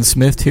with Jaden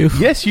Smith too?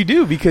 Yes, you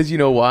do, because you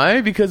know why?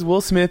 Because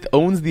Will Smith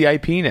owns the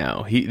IP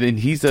now.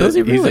 He's a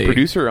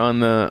producer on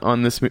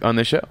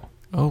the show.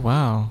 Oh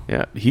wow!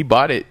 Yeah, he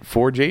bought it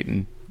for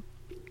Jaden.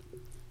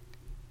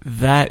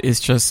 That is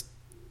just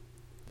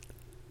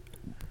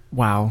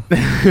wow.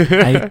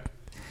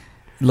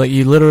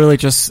 You literally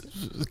just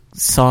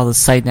saw the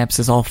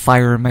synapses all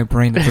fire in my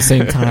brain at the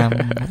same time.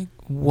 I'm like,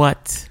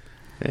 what?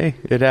 Hey,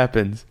 it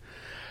happens.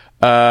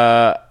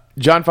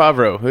 Jon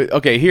Favreau.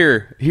 Okay,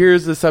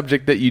 here's the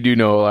subject that you do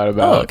know a lot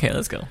about. Oh, okay,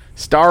 let's go.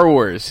 Star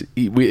Wars.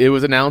 It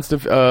was announced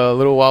a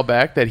little while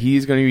back that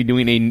he's going to be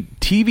doing a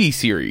TV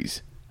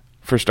series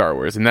for Star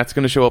Wars, and that's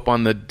going to show up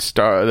on the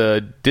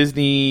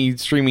Disney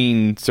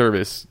streaming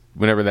service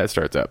whenever that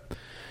starts up.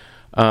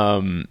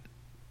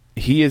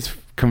 He is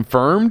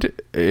confirmed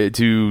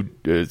to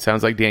it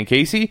sounds like Dan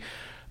Casey,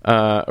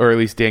 or at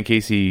least Dan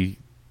Casey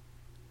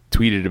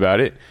tweeted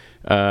about it,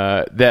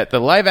 that the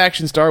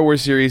live-action Star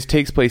Wars series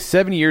takes place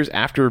 7 years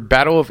after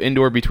Battle of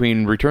Endor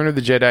between Return of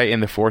the Jedi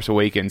and The Force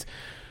Awakens.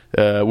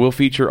 Will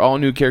feature all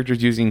new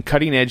characters using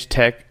cutting-edge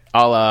tech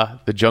a la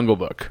The Jungle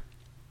Book.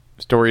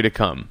 Story to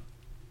come.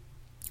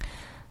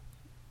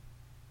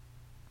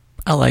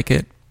 I like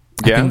it.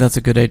 I think that's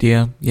a good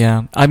idea.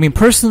 Yeah. I mean,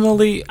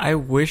 personally, I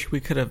wish we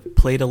could have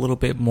played a little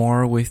bit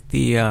more with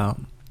the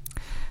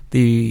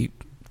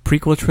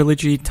prequel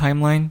trilogy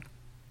timeline.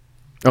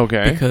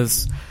 Okay.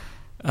 Because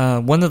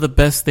one of the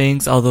best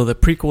things, although the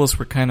prequels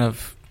were kind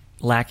of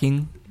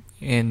lacking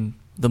in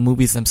the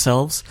movies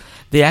themselves,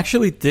 they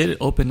actually did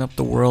open up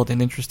the world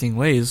in interesting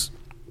ways.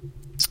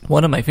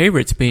 One of my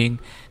favorites being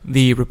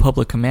the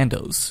Republic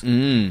Commandos.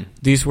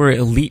 These were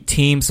elite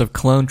teams of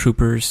clone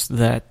troopers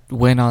that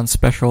went on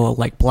special,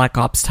 like, Black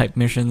Ops type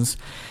missions.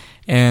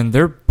 And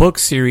their book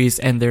series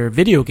and their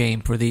video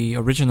game for the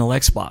original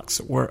Xbox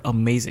were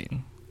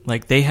amazing.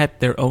 Like, they had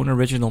their own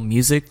original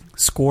music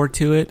score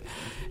to it.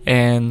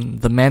 And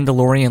the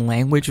Mandalorian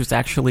language was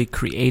actually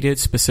created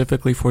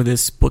specifically for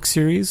this book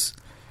series.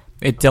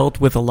 It dealt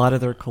with a lot of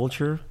their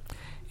culture.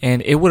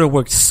 And it would have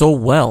worked so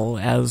well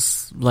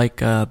as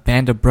like a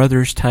Band of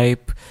Brothers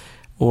type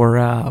or,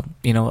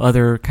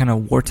 other kind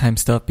of wartime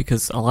stuff,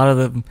 because a lot of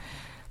them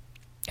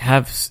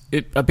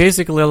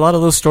basically a lot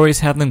of those stories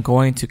have them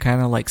going to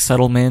kind of like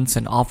settlements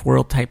and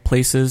off-world type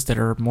places that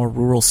are more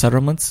rural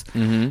settlements.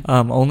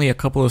 Only a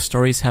couple of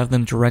stories have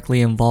them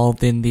directly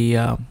involved in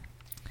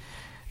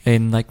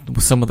in like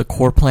some of the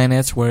core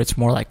planets where it's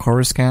more like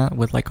Coruscant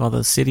with like all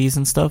the cities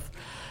and stuff.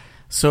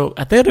 So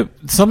I think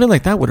something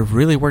like that would have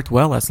really worked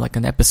well as like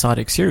an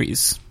episodic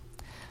series.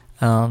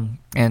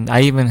 And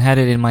I even had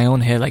it in my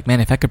own head, like, man,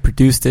 if I could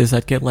produce this,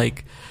 I'd get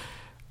like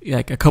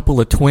a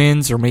couple of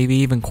twins or maybe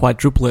even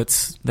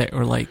quadruplets that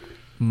are like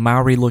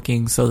Maori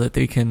looking, so that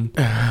they can,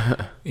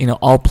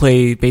 all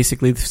play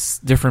basically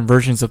different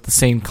versions of the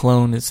same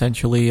clone,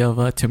 essentially, of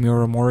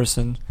Tamura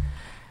Morrison.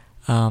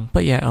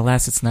 But yeah,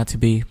 alas, it's not to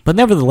be. But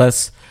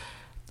nevertheless,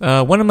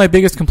 one of my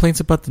biggest complaints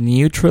about the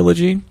new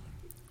trilogy,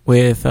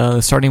 with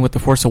starting with The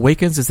Force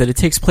Awakens, is that it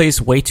takes place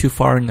way too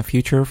far in the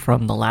future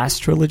from the last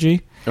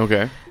trilogy.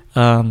 Okay.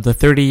 The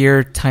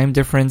 30-year time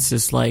difference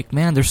is like,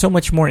 man, there's so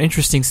much more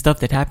interesting stuff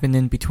that happened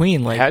in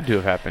between. Like, it had to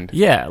have happened.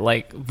 Yeah,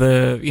 like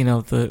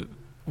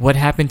what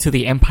happened to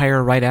the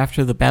Empire right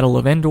after the Battle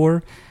of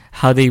Endor,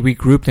 how they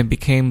regrouped and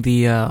became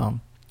the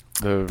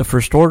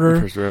First Order.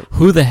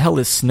 Who the hell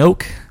is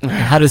Snoke?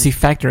 How does he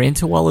factor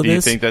into all of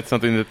this? Do you think that's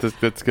something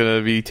that's going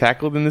to be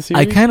tackled in the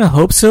series? I kind of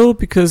hope so,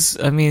 because,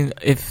 I mean,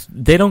 if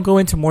they don't go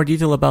into more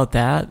detail about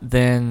that,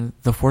 then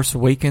The Force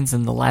Awakens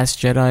and The Last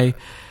Jedi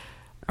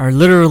are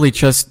literally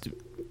just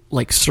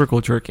like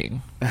circle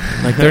jerking.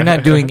 Like, they're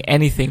not doing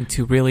anything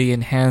to really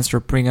enhance or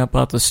bring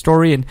about the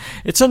story. And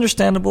it's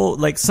understandable.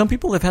 Like, some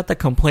people have had the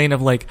complaint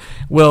of like,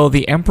 well,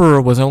 the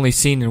Emperor was only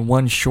seen in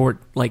one short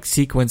like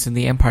sequence in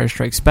The Empire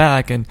Strikes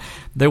Back, and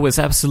there was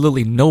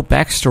absolutely no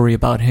backstory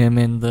about him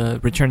in the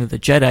Return of the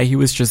Jedi. He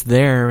was just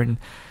there, and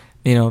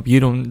you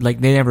don't, like,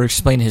 they never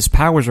explained his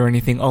powers or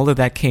anything. All of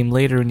that came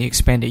later in the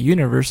expanded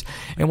universe.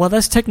 And while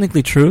that's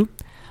technically true,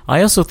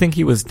 I also think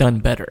he was done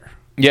better.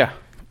 Yeah.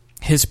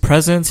 His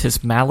presence,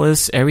 his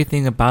malice,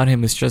 everything about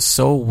him is just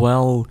so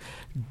well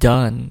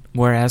done.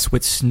 Whereas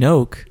with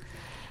Snoke,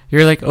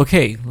 you're like,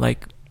 okay,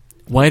 like,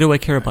 why do I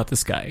care about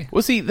this guy?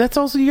 Well, see, that's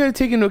also, you got to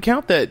take into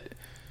account that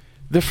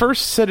the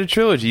first set of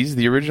trilogies,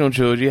 the original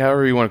trilogy,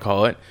 however you want to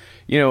call it,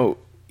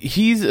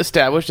 he's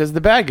established as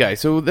the bad guy.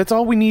 So that's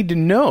all we need to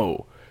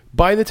know.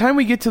 By the time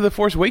we get to The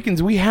Force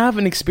Awakens, we have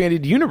an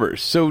expanded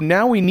universe. So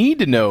now we need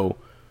to know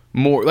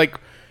more. Like,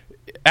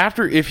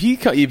 if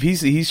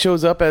he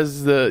shows up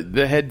as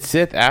the head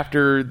Sith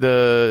after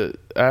the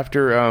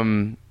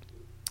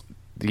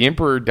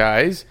Emperor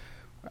dies,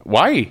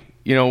 why?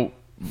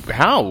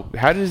 How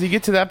does he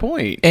get to that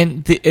point?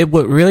 And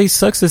what really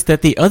sucks is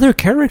that the other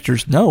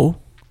characters know.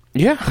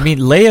 Yeah, I mean,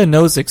 Leia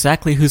knows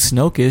exactly who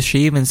Snoke is. She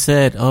even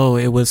said, "Oh,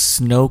 it was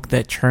Snoke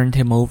that turned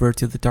him over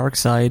to the dark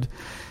side."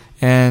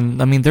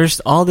 And, I mean, there's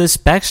all this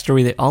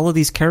backstory that all of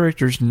these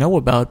characters know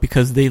about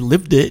because they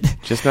lived it.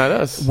 Just not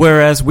us.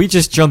 Whereas we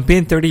just jump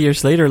in 30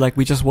 years later like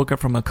we just woke up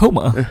from a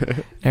coma.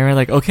 And we're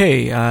like,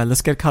 okay,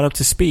 let's get caught up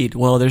to speed.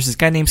 Well, there's this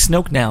guy named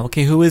Snoke now.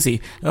 Okay, who is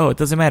he? Oh, it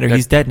doesn't matter.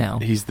 He's dead now.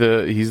 He's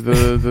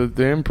the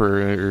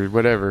Emperor or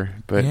whatever.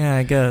 But yeah,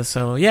 I guess.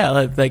 So, yeah,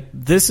 like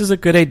this is a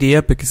good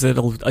idea because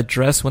it'll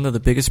address one of the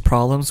biggest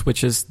problems,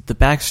 which is the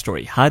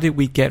backstory. How did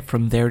we get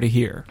from there to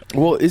here?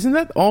 Well, isn't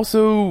that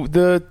also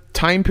the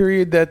time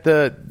period that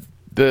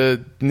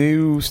the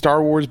new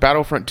Star Wars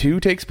Battlefront 2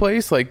 takes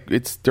place? Like,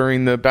 it's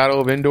during the Battle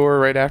of Endor,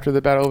 right after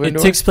the Battle of Endor?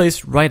 It takes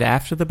place right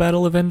after the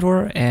Battle of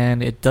Endor,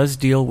 and it does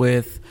deal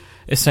with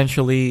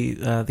essentially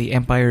the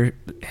Empire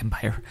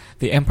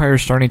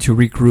starting to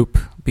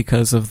regroup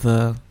because of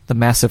the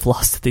massive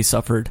loss that they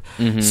suffered.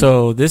 Mm-hmm.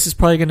 So this is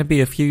probably going to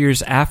be a few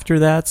years after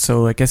that,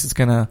 so I guess it's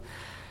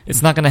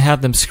not going to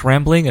have them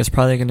scrambling. It's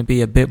probably going to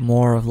be a bit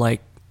more of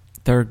like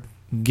they're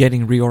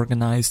getting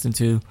reorganized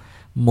into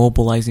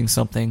mobilizing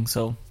something.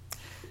 So,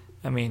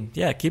 I mean,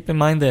 yeah, keep in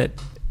mind that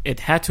it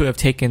had to have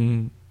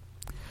taken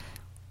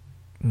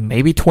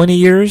maybe 20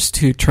 years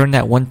to turn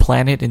that one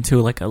planet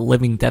into like a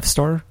living Death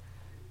Star.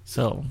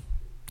 So,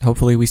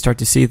 hopefully we start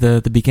to see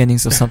the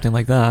beginnings of something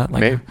like that,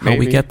 like how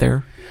we get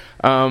there.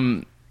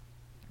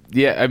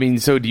 Yeah, I mean,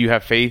 so do you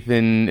have faith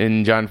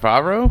in Jon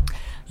Favreau?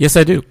 Yes,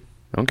 I do.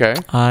 Okay.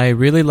 I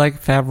really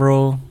like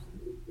Favreau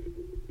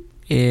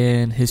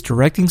in his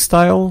directing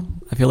style.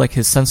 I feel like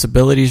his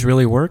sensibilities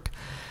really work.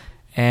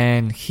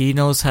 And he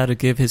knows how to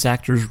give his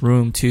actors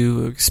room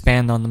to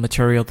expand on the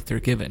material that they're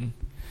given.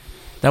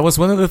 That was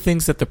one of the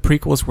things that the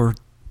prequels were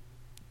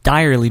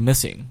direly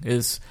missing,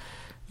 is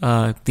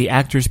the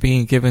actors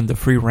being given the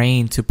free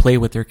rein to play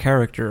with their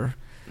character,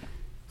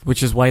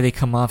 which is why they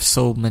come off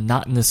so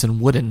monotonous and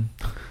wooden.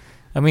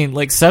 I mean,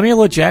 like,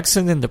 Samuel L.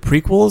 Jackson in the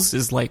prequels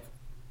is like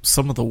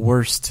some of the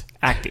worst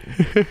acting.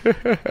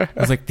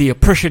 It's like, the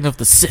oppression of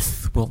the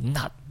Sith will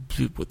not...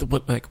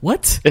 Like,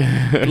 what?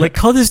 Like,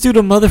 call this dude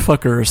a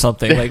motherfucker or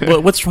something. Like,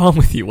 what's wrong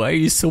with you? Why are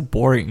you so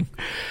boring?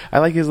 I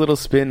like his little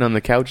spin on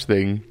the couch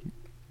thing.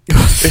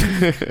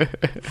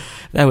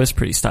 That was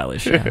pretty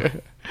stylish. Yeah.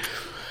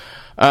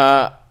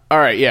 All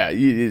right, yeah.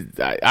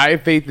 I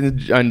have faith in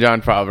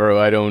Jon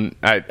Favreau.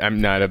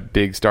 I'm not a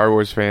big Star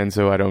Wars fan,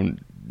 so I don't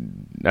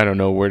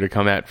know where to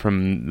come at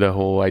from the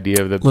whole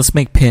idea of the... Let's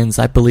make pins.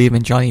 I believe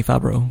in Johnny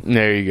Favreau.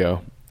 There you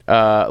go.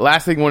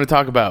 Last thing I want to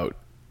talk about.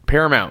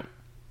 Paramount.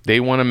 They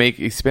want to make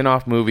a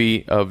spin-off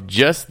movie of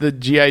just the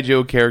G.I.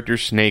 Joe character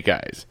Snake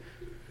Eyes.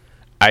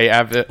 I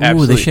have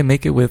absolutely... Ooh, they should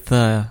make it with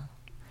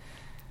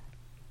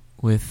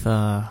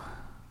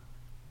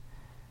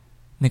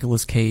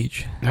Nicolas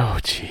Cage. Oh,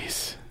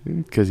 jeez.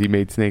 Because he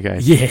made Snake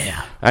Eyes.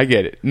 Yeah. I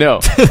get it.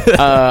 No.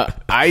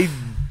 I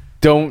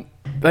don't...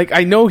 Like,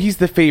 I know he's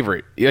the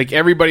favorite. Like,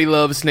 everybody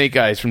loves Snake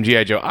Eyes from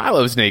G.I. Joe. I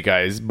love Snake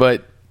Eyes,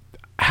 but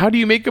how do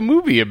you make a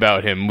movie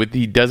about him with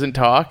he doesn't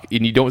talk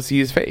and you don't see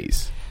his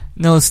face?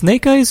 No,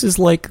 Snake Eyes is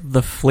like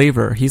the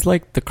flavor. He's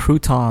like the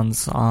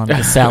croutons on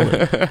the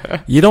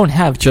salad. You don't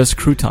have just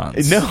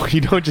croutons. No,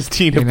 you don't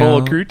just eat a bowl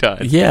of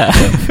croutons. Yeah.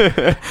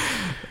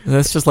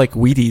 That's just like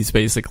Wheaties,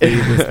 basically,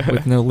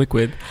 with no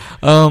liquid.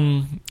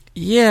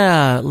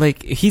 Yeah,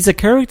 like, he's a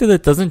character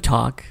that doesn't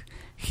talk.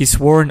 He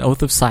swore an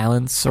oath of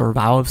silence or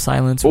vow of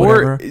silence,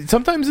 whatever. Or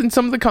sometimes in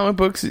some of the comic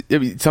books,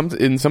 in some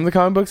of the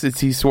comic books,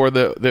 it's he swore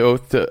the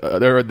oath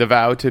to, or the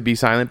vow to be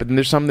silent. But then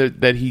there's some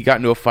that he got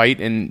into a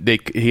fight and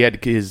he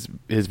had his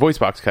voice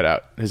box cut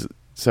out,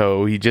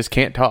 so he just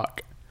can't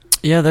talk.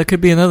 Yeah, that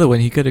could be another one.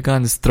 He could have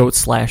gotten his throat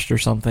slashed or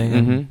something,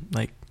 and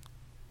like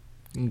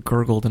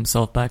gurgled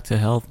himself back to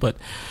health. But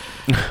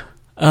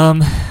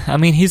I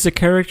mean, he's a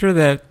character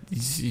that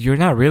you're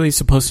not really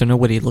supposed to know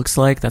what he looks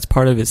like. That's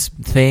part of his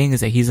thing, is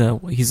that he's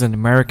an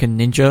American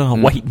ninja,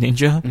 a white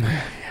ninja.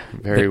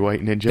 Very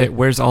white ninja. That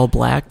wears all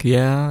black,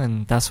 yeah,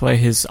 and that's why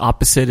his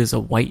opposite is a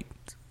white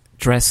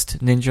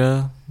dressed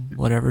ninja,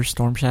 whatever,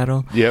 Storm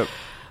Shadow. Yep.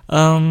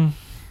 And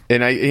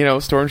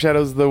Storm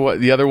Shadow's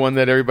the other one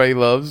that everybody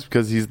loves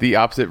because he's the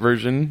opposite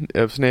version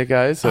of Snake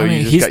Eyes. So I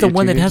mean, he's the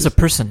one that has a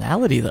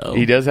personality, though.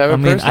 He does have a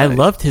personality. I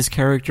loved his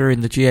character in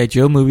the G.I.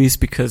 Joe movies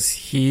because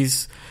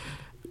he's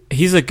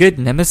a good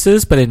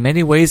nemesis, but in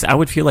many ways, I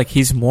would feel like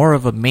he's more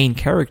of a main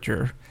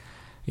character.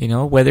 You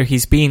know, whether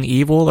he's being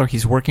evil or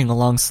he's working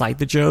alongside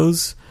the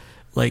Joes,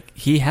 like,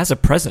 he has a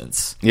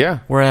presence. Yeah.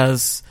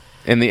 Whereas...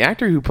 And the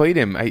actor who played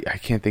him, I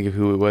can't think of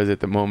who it is at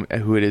the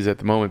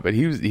moment, but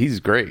he's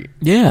great.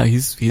 Yeah,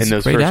 he's in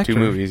those a great first actor. 2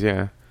 movies,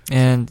 yeah.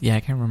 And yeah, I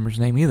can't remember his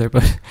name either,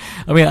 but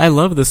I mean, I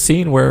love the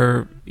scene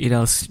where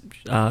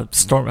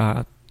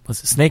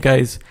Snake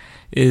Eyes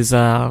is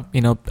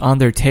on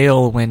their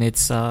tail when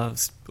it's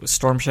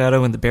Storm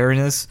Shadow and the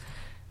Baroness,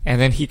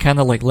 and then he kind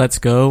of like lets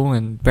go,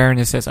 and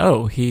Baroness says,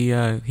 "Oh, he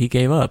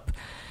gave up,"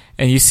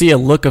 and you see a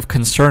look of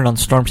concern on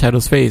Storm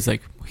Shadow's face,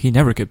 like, he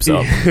never gives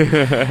up.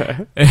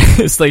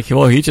 It's like,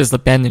 well, he just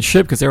abandoned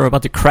ship because they were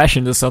about to crash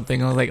into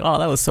something. I was like, oh,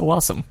 that was so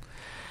awesome.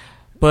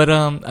 But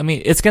I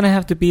mean, it's gonna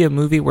have to be a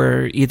movie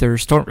where either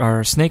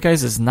Snake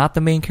Eyes is not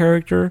the main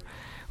character,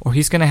 or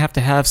he's gonna have to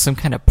have some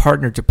kind of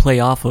partner to play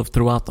off of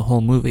throughout the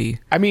whole movie.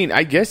 I mean,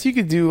 I guess you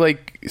could do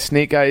like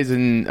Snake Eyes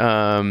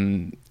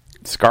and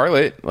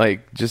Scarlet,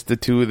 like just the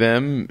two of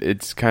them.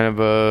 It's kind of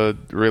a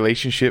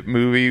relationship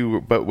movie,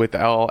 but with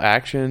all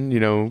action. You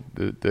know,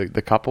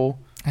 the couple.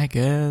 I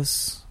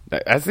guess.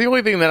 That's the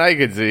only thing that I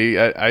could see.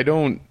 I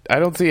don't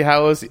see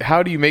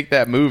how do you make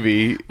that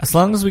movie? As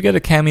long as we get a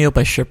cameo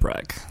by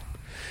Shipwreck.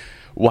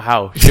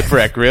 Wow,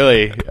 Shipwreck,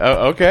 really?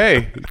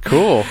 Okay,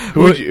 cool.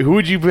 Who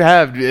would you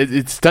have?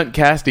 It's stunt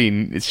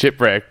casting. It's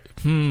Shipwreck.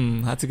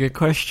 That's a good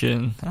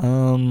question.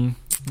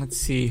 Let's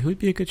see, who'd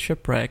be a good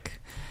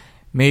Shipwreck?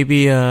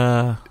 Maybe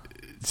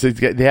So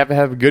they have to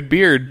have a good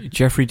beard.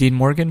 Jeffrey Dean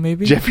Morgan,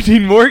 maybe. Jeffrey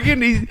Dean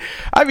Morgan.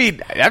 I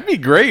mean, that'd be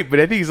great,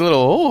 but I think he's a little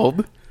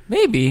old.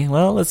 Maybe.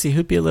 Well, let's see.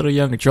 Who'd be a little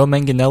younger? Joe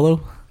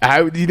Manganiello?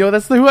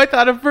 That's who I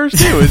thought of first,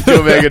 too, was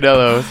Joe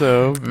Manganiello.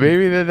 So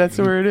maybe that's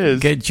where it is.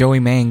 Get Joey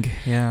Mang,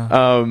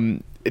 yeah.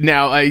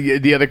 Now,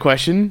 the other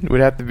question would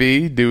have to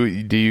be, do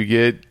you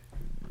get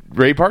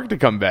Ray Park to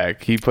come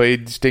back? He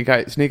played Snake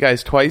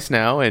Eyes twice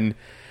now, and,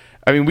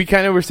 I mean, we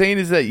kind of were saying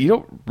is that you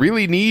don't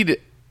really need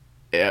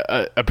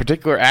a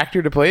particular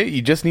actor to play it.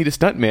 You just need a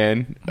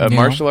stuntman,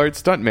 martial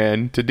arts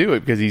stuntman to do it,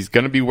 because he's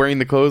going to be wearing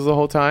the clothes the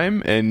whole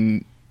time,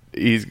 and... at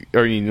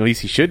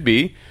least he should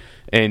be,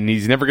 and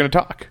he's never going to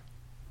talk.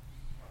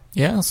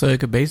 Yeah, so it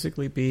could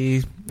basically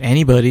be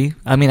anybody.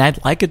 I mean,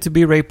 I'd like it to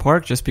be Ray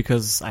Park just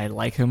because I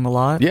like him a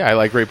lot. Yeah, I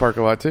like Ray Park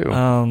a lot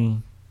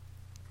too.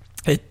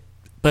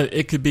 But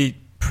it could be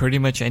pretty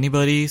much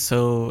anybody.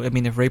 So, I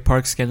mean, if Ray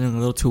Park's getting a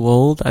little too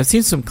old, I've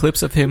seen some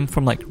clips of him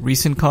from like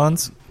recent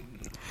cons.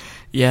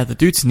 Yeah, the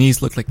dude's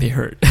knees look like they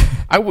hurt.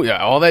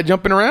 All that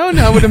jumping around,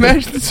 I would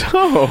imagine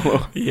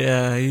so.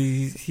 Yeah,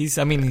 he's.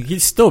 I mean, he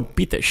still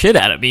beat the shit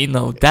out of me,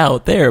 no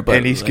doubt there. But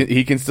and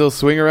he can still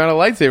swing around a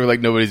lightsaber like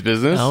nobody's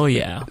business. Oh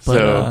yeah,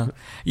 but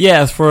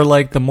yeah, for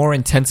like the more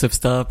intensive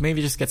stuff,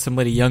 maybe just get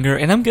somebody younger.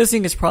 And I'm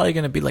guessing it's probably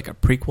going to be like a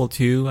prequel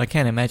too. I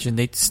can't imagine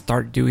they'd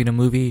start doing a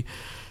movie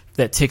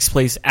that takes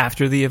place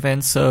after the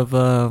events of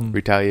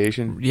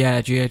Retaliation. Yeah,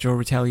 G.I. Joe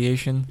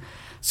Retaliation.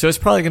 So it's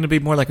probably going to be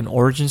more like an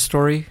origin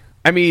story.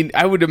 I mean,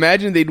 I would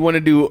imagine they'd want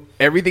to do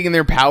everything in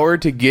their power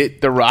to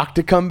get The Rock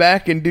to come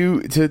back and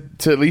to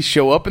at least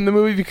show up in the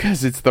movie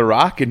because it's The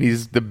Rock and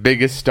he's the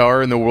biggest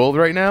star in the world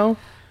right now.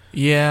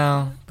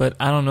 Yeah, but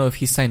I don't know if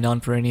he signed on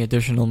for any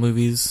additional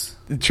movies.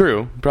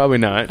 True, probably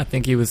not. I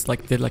think he was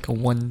did a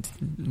one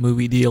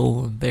movie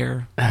deal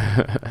there.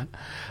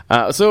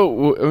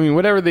 So I mean,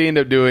 whatever they end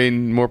up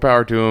doing, more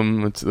power to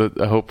them.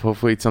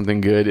 Hopefully it's something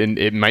good, and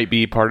it might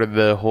be part of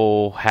the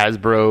whole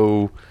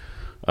Hasbro.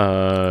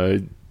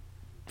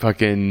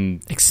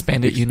 Fucking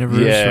expanded universe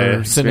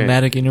or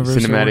cinematic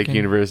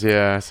universe.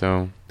 Yeah,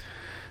 so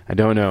I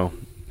don't know.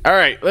 All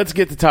right, let's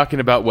get to talking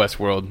about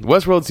Westworld.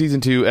 Westworld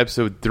Season 2,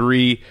 Episode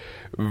 3,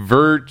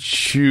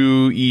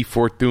 Virtue e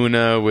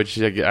Fortuna,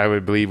 which I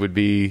would believe would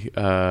be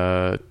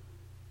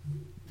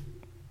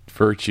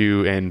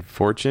Virtue and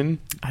Fortune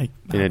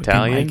in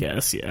Italian. I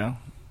guess, yeah.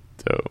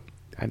 So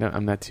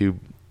I'm not too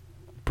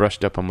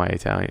brushed up on my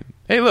Italian.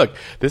 Hey, look,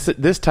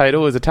 this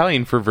title is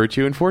Italian for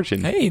Virtue and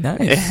Fortune. Hey,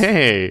 nice.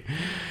 Hey.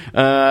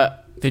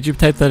 Did you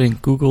type that in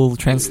Google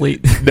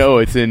Translate? No,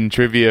 it's in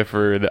trivia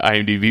for the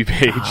IMDb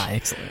page.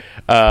 Excellent.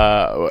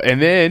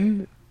 And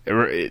then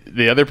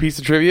the other piece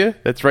of trivia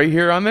that's right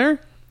here on there,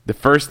 the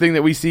first thing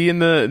that we see in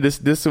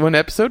this one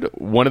episode,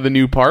 one of the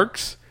new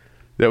parks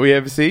that we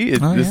have to see, is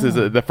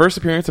the first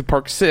appearance of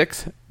Park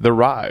 6, the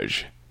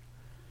Raj.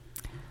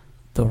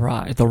 The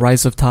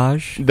Rise of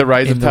Taj? The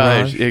Rise of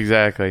Taj,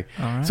 exactly.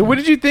 Right. So what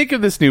did you think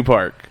of this new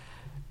park?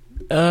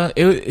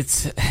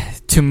 It's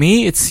to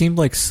me, it seemed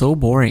like so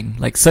boring.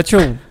 Like such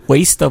a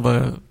waste of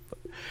a,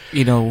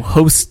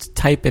 host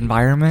type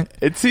environment.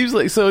 It seems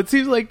like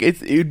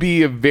it would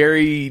be a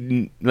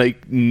very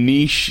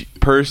niche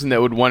person that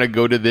would want to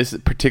go to this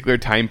particular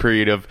time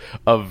period of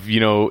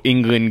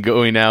England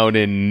going out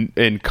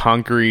and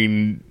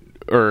conquering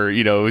or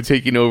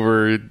taking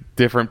over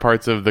different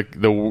parts of the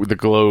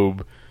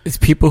globe. It's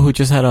people who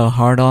just had a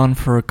hard-on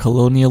for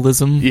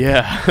colonialism.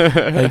 Yeah.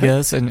 I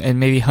guess, and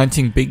maybe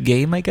hunting big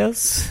game, I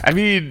guess. I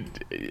mean,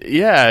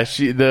 yeah,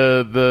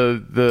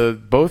 the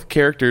both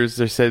characters,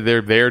 they said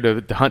they're there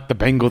to hunt the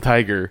Bengal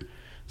tiger.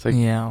 It's like,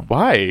 yeah.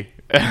 Why?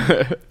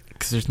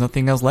 Because there's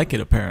nothing else like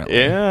it, apparently.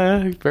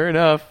 Yeah, fair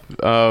enough.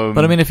 But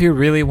I mean, if you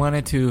really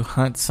wanted to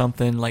hunt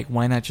something,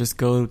 why not just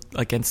go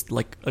against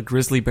a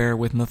grizzly bear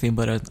with nothing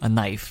but a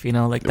knife?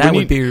 That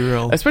would be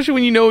real. Especially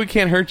when it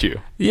can't hurt you.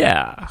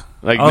 Yeah.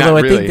 Although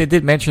I think they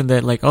did mention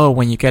that,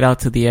 when you get out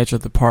to the edge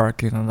of the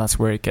park, that's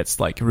where it gets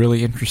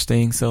really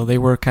interesting. So they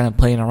were kind of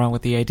playing around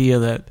with the idea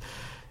that,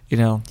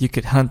 you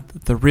could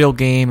hunt the real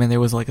game, and there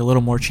was a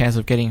little more chance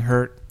of getting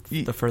hurt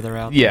the further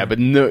out. Yeah, but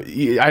no,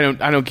 I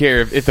don't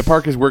care if the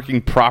park is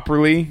working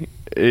properly.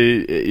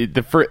 I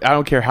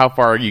don't care how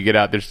far you get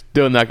out. There's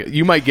still not.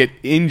 You might get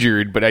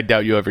injured, but I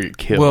doubt you'll ever get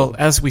killed. Well,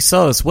 as we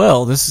saw as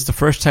well, this is the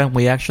first time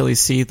we actually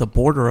see the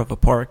border of a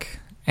park,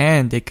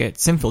 and it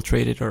gets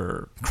infiltrated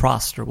or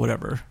crossed or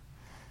whatever.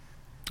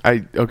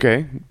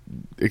 Okay,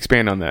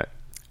 expand on that.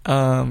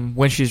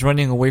 When she's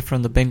running away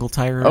from the Bengal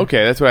tiger.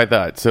 Okay, that's what I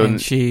thought. So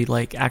and she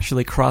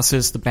actually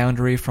crosses the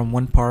boundary from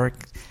one park.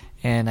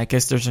 And I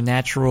guess there's a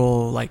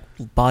natural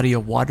body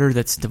of water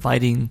that's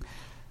dividing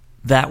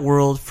that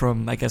world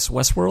from, I guess,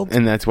 Westworld.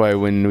 And that's why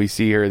when we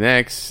see her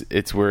next,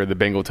 it's where the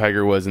Bengal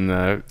tiger was in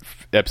the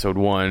episode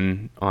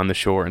 1 on the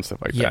shore and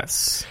stuff like that.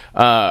 Yes.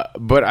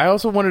 But I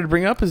also wanted to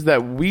bring up is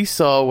that we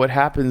saw what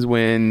happens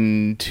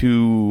when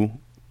two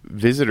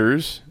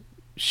visitors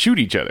shoot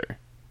each other.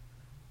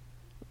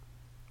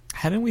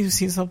 Hadn't we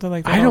seen something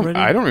like that already?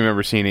 I don't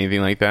remember seeing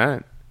anything like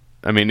that.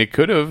 I mean, it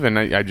could have, and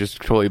I just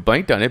totally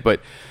blanked on it, but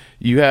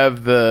you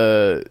have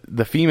the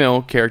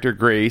female character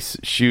Grace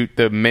shoot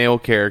the male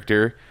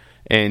character,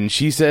 and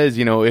she says,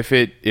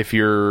 if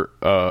you're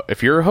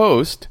a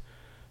host,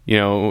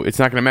 it's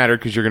not going to matter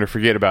because you're going to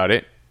forget about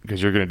it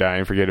because you're going to die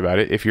and forget about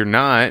it. If you're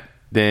not,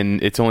 then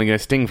it's only going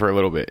to sting for a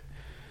little bit.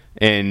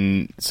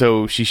 And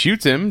so she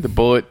shoots him. The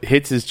bullet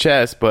hits his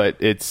chest, but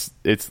it's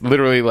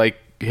literally like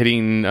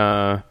hitting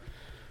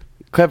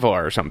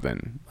Kevlar or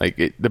something.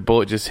 The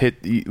bullet just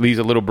leaves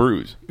a little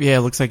bruise. Yeah,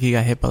 it looks like he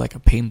got hit by a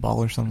paintball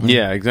or something.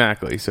 Yeah,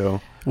 exactly. So,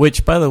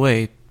 which, by the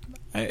way,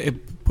 it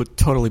would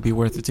totally be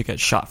worth it to get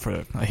shot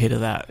for a hit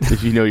of that.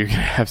 If you're gonna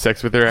have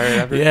sex with her right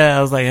after. Yeah,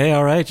 I was like, hey,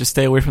 all right, just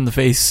stay away from the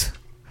face.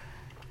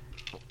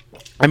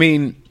 I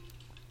mean,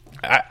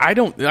 I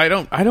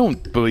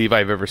don't believe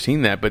I've ever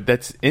seen that, but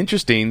that's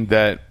interesting.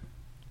 That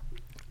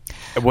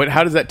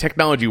how does that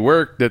technology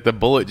work? That the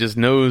bullet just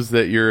knows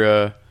that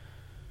you're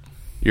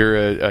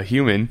a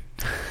human.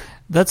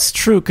 That's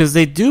true, because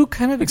they do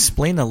kind of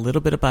explain a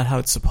little bit about how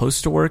it's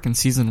supposed to work in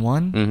season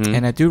 1,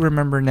 and I do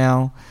remember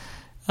now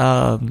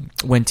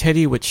when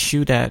Teddy would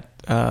shoot at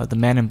the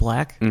Man in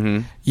Black,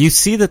 you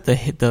see that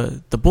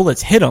the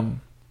bullets hit him,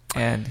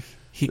 and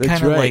he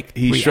kind of like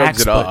he reacts,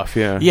 shrugs it off.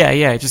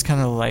 just kind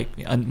of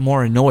like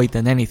more annoyed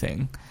than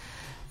anything.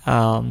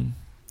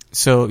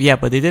 So yeah,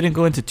 but they didn't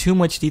go into too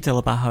much detail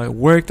about how it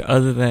worked,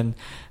 other than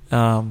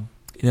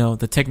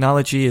the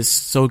technology is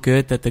so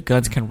good that the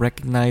guns can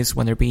recognize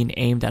when they're being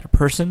aimed at a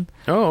person.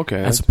 Oh,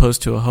 okay. As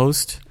opposed to a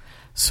host.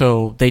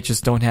 So they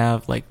just don't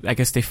have, like, I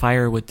guess they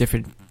fire with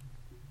different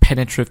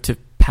penetrative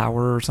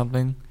power or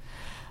something.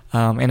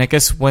 And I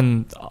guess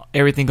when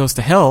everything goes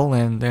to hell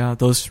and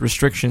those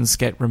restrictions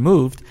get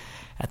removed,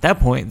 at that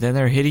point, then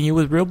they're hitting you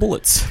with real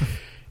bullets.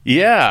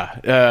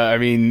 Yeah. I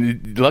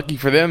mean, lucky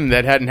for them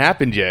that hadn't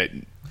happened yet,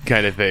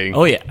 kind of thing.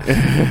 Oh,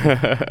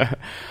 yeah.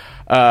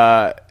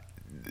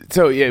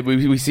 So yeah,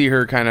 we see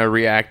her kind of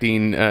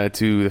reacting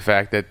to the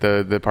fact that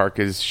the park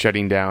is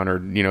shutting down,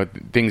 or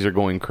things are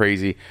going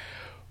crazy.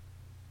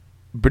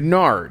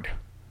 Bernard.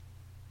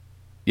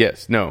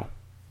 Yes. Bernard.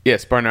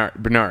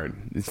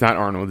 It's not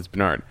Arnold. It's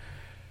Bernard.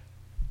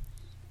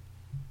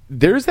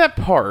 There's that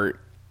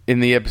part in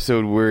the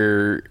episode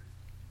where,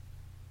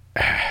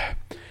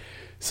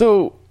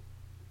 so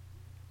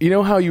you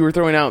know how you were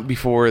throwing out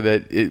before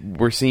that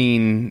we're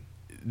seeing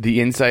the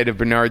inside of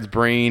Bernard's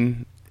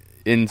brain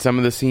in some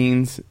of the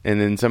scenes,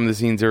 and then some of the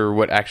scenes are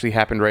what actually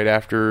happened right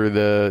after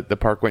the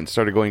park went and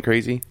started going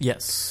crazy?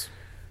 Yes.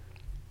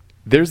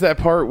 There's that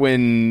part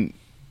when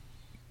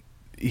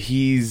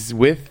he's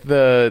with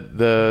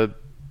the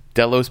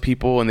Delos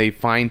people and they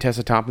find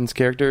Tessa Thompson's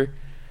character,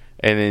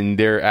 and then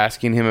they're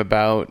asking him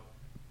about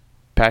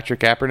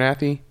Patrick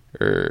Abernathy,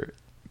 or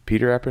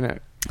Peter Abernathy.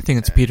 I think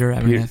it's Peter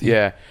Abernathy.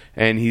 Yeah,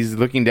 and he's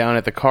looking down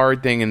at the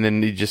card thing, and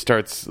then he just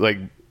starts like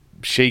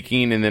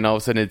shaking, and then all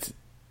of a sudden it's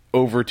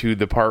over to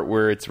the part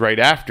where it's right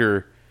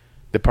after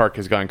the park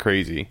has gone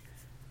crazy.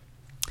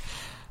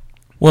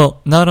 Well,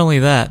 not only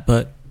that,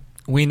 but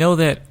we know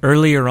that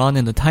earlier on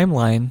in the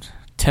timeline,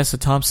 Tessa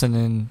Thompson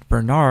and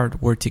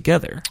Bernard were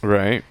together.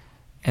 Right.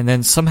 And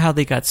then somehow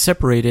they got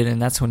separated,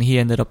 and that's when he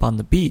ended up on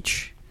the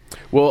beach.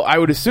 Well, I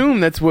would assume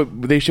that's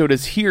what they showed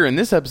us here in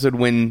this episode,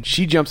 when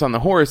she jumps on the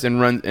horse and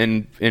runs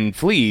and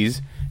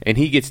flees, and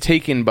he gets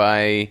taken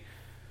by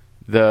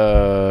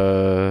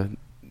the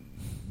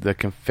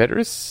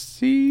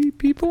Confederacy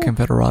people?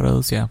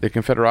 Confederados, yeah. The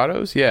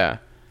Confederados, yeah.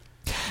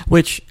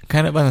 Which,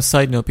 kind of on a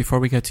side note, before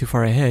we get too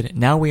far ahead,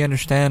 now we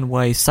understand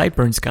why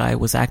Sideburns guy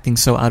was acting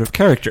so out of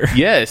character.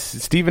 Yes,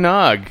 Stephen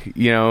Ogg.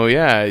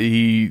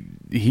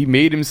 He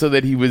made him so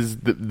that he was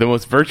the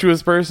most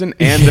virtuous person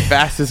and the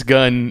fastest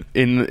gun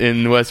in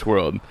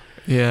Westworld.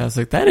 Yeah, it's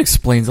like, that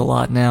explains a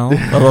lot now.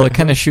 Although it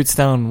kind of shoots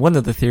down one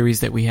of the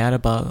theories that we had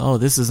about,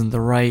 this isn't the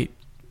right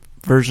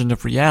version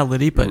of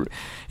reality, but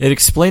it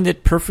explained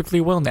it perfectly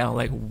well now,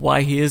 like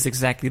why he is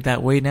exactly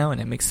that way now,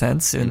 and it makes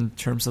sense in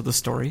terms of the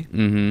story.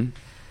 Mm-hmm.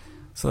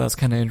 So that's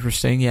kind of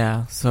interesting.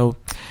 Yeah. So,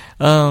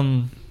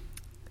 so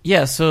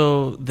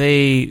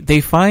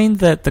they find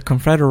that the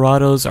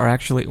Confederados are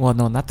actually, well,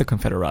 no, not the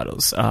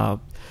Confederados.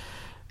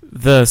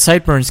 The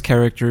Sideburns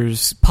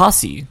character's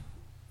posse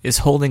is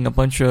holding a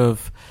bunch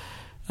of,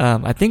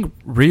 I think,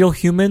 real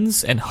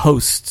humans and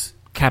hosts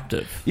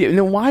captive. Yeah.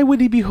 Now, why would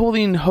he be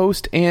holding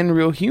host and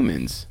real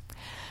humans?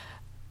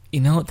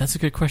 That's a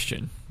good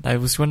question. I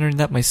was wondering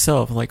that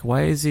myself. Like,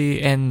 why is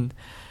he? And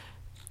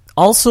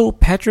also,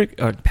 Peter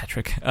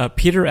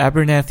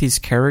Abernathy's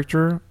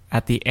character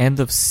at the end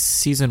of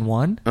season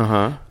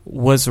 1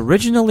 was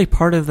originally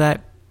part of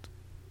that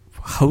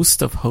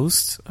host of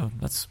hosts.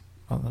 That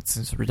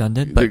seems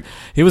redundant, but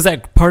he was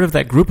that part of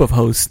that group of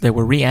hosts that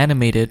were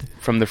reanimated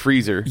from the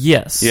freezer.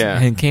 Yes, yeah,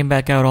 and came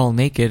back out all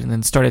naked, and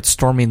then started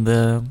storming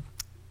the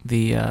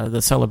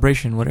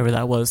celebration, whatever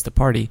that was, the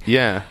party.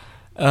 Yeah.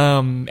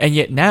 And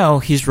yet now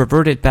he's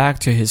reverted back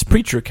to his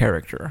preacher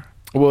character.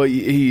 Well,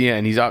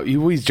 and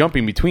he's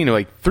jumping between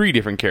like 3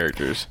 different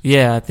characters.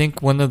 Yeah, I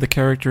think one of the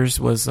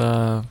characters was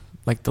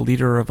like the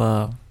leader of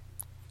a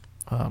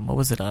what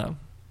was it?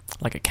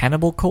 Like a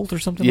cannibal cult or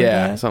something like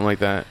that? Yeah, something like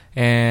that.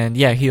 And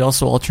yeah, he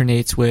also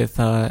alternates with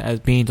as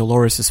being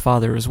Dolores'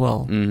 father as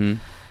well. Mm-hmm.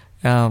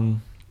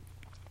 And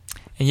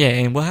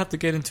we'll have to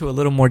get into a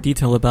little more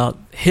detail about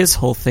his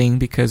whole thing,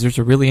 because there's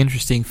a really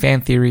interesting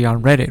fan theory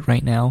on Reddit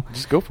right now.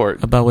 Just go for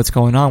it. About what's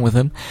going on with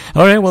him.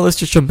 All right, well, let's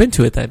just jump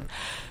into it then.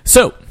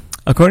 So,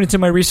 according to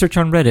my research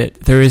on Reddit,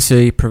 there is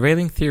a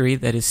prevailing theory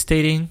that is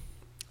stating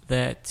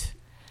that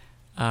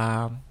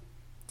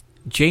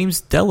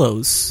James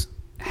Delos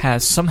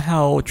has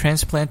somehow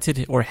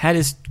transplanted, or had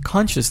his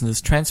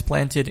consciousness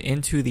transplanted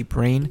into the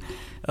brain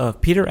of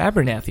Peter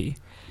Abernathy,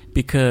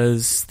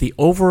 because the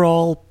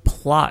overall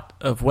plot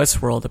of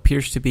Westworld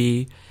appears to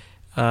be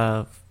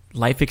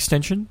life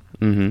extension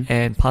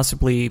and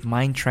possibly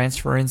mind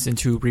transference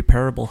into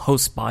repairable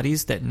host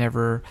bodies that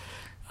never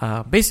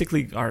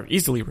basically are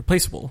easily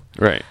replaceable.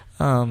 Right.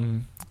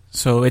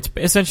 So it's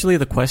essentially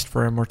the quest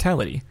for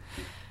immortality.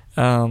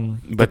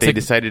 But they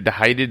decided to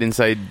hide it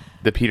inside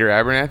the Peter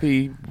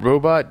Abernathy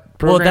robot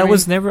Well, programming?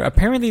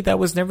 that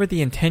was never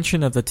the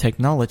intention of the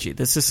technology.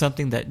 This is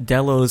something that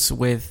Delos,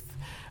 with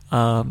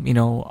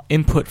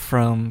input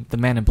from the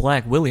Man in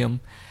Black,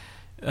 William,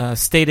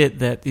 stated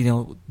that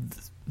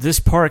this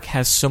park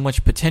has so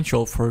much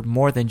potential for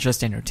more than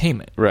just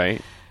entertainment.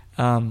 Right.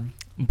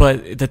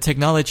 But the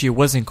technology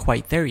wasn't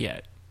quite there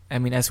yet. I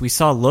mean, as we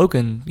saw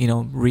Logan,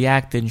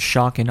 react in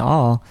shock and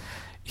awe,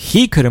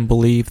 he couldn't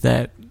believe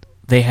that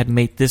they had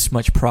made this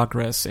much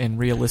progress in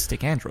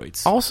realistic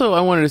androids. Also,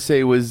 I wanted to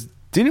say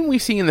didn't we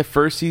see in the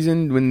first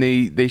season when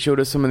they showed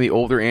us some of the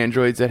older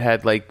androids that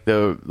had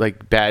the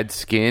bad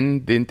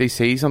skin? Didn't they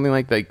say something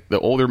like the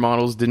older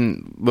models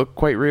didn't look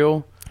quite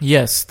real?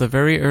 Yes, the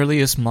very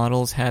earliest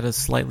models had a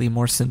slightly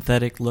more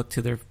synthetic look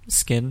to their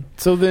skin.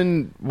 So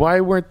then, why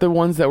weren't the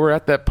ones that were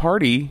at that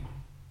party?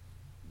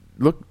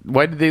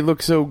 Why did they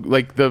look so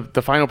like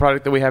the final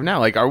product that we have now?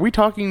 Like, are we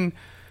talking?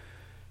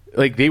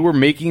 Like they were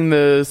making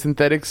the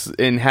synthetics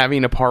and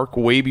having a park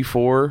way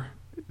before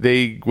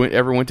they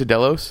ever went to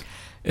Delos?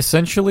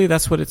 Essentially,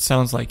 that's what it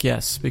sounds like,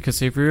 yes.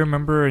 Because if you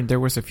remember, there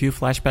was a few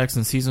flashbacks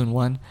in Season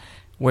 1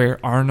 where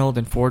Arnold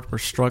and Ford were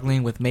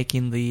struggling with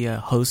making the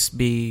hosts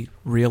be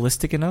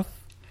realistic enough.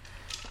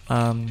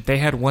 They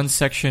had one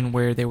section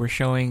where they were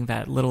showing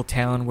that little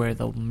town where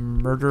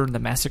the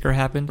massacre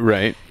happened.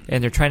 Right.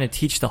 And they're trying to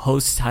teach the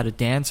hosts how to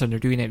dance, and they're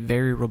doing it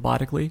very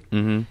robotically.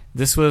 Mm-hmm.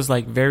 This was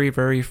like very,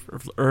 very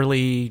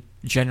early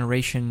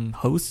generation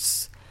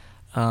hosts.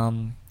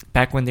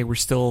 Back when they were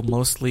still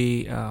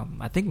mostly,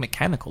 I think,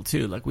 mechanical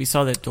too. Like we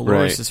saw that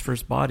Dolores'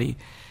 first body,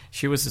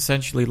 she was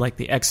essentially like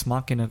the Ex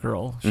Machina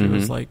girl. She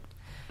was like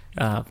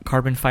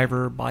carbon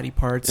fiber body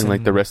parts. And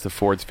like the rest of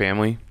Ford's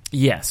family?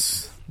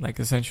 Yes. Like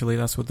essentially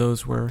that's what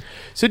those were.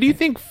 So do you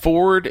think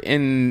Ford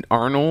and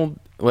Arnold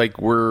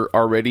were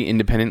already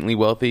independently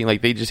wealthy?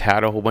 Like they just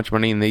had a whole bunch of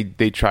money and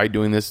they tried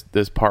doing this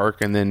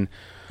park and then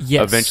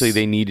eventually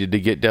they needed to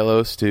get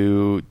Delos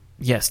to...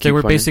 Yes, they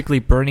were basically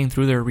burning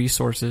through their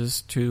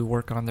resources to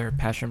work on their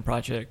passion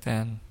project,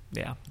 and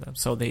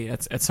so they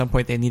at some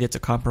point they needed to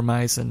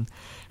compromise and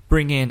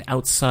bring in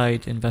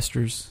outside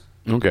investors.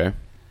 Okay,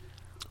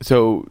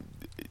 so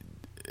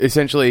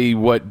essentially,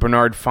 what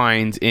Bernard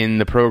finds in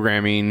the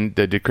programming,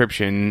 the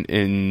decryption,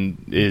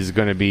 is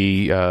going to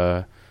be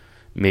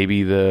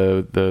maybe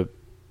the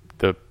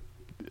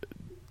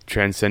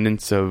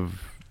transcendence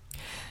of.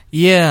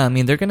 Yeah, I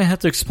mean, they're going to have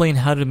to explain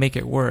how to make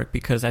it work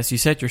because, as you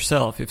said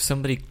yourself, if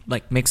somebody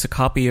makes a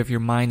copy of your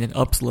mind and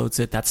uploads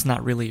it, that's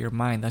not really your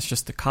mind. That's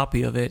just a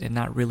copy of it and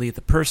not really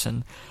the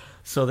person.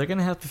 So they're going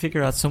to have to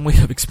figure out some way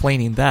of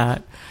explaining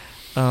that.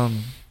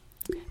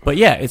 But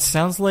yeah, it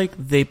sounds like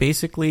they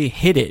basically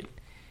hid it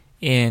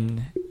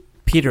in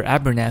Peter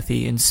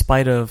Abernathy in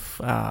spite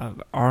of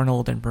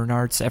Arnold and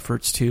Bernard's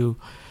efforts to,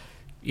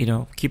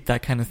 keep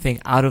that kind of thing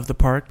out of the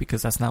park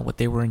because that's not what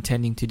they were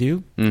intending to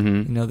do.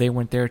 Mm-hmm. They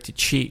weren't there to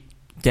cheat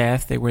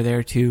death. They were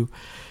there to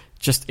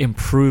just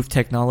improve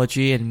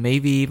technology and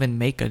maybe even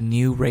make a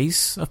new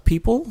race of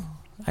people,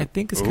 I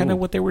think is kind of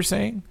what they were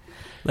saying.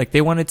 Like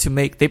they wanted to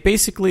they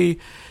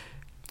basically,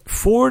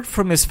 Ford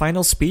from his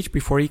final speech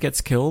before he gets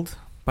killed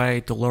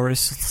by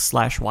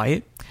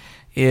Dolores/Wyatt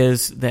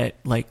is that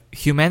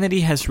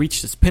humanity has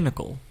reached its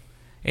pinnacle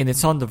and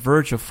it's on the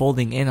verge of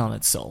folding in on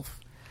itself.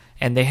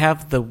 And they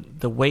have the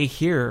way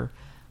here.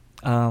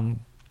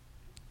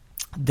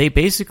 They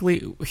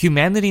basically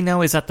humanity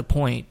now is at the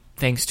point,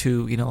 thanks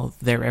to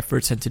their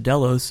efforts into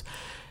Delos,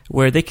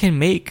 where they can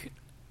make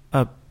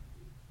a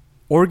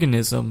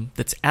organism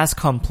that's as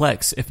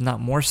complex, if not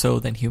more so,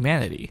 than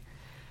humanity.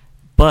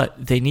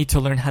 But they need to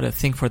learn how to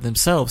think for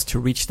themselves to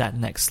reach that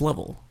next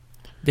level.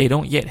 They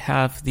don't yet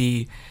have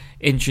the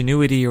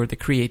ingenuity or the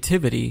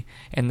creativity,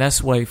 and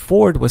that's why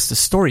Ford was the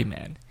story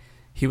man.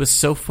 He was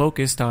so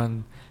focused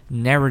on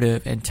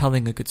narrative and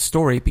telling a good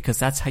story because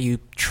that's how you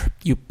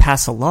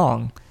pass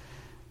along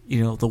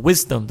the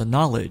wisdom, the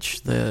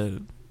knowledge,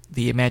 the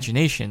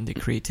imagination, the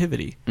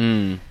creativity.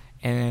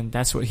 And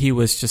that's what he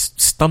was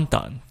just stumped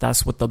on.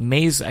 That's what the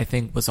maze, I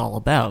think, was all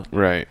about.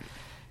 Right.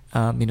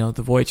 The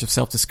voyage of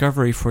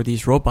self-discovery for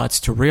these robots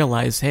to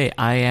realize, hey,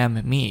 I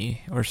am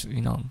me, or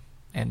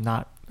and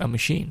not a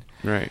machine.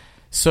 Right.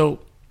 So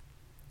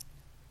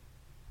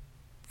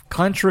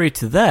contrary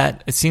to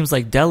that, it seems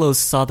like Delos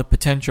saw the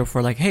potential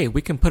for hey,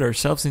 we can put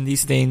ourselves in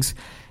these things.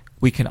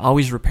 We can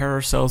always repair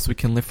ourselves. We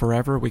can live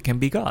forever. We can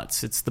be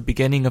gods. It's the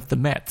beginning of the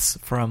Mets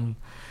from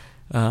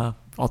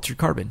Altered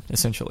Carbon,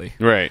 essentially.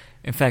 Right.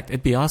 In fact,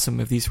 it'd be awesome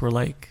if these were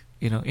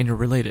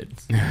interrelated.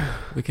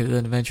 We could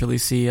then eventually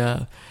see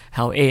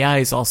how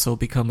AIs also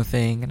become a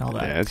thing and all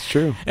that. Yeah, that's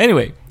true.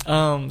 Anyway,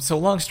 so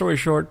long story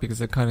short, because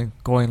they're kind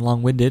of going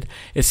long-winded,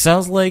 it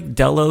sounds like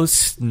Delos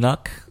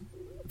snuck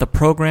the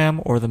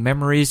program or the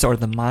memories or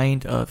the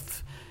mind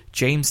of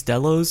James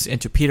Delos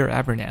into Peter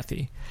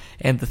Abernathy.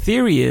 And the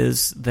theory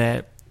is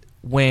that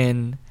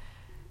when,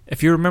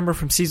 if you remember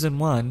from season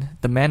 1,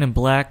 the Man in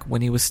Black,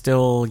 when he was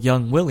still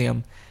young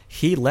William,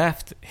 he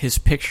left his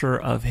picture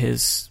of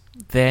his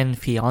then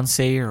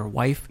fiance or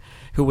wife,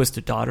 who was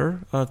the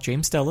daughter of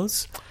James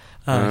Delos.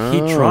 He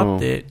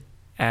dropped it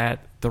at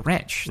the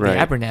ranch, the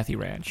Abernathy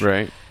Ranch.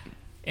 Right.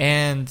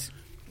 And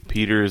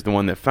Peter is the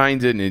one that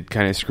finds it, and it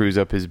kind of screws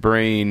up his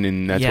brain,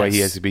 and that's why he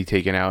has to be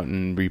taken out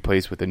and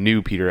replaced with a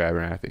new Peter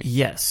Abernathy.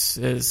 Yes.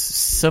 Is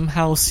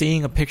somehow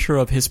seeing a picture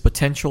of his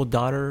potential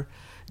daughter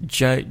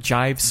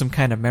jive some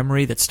kind of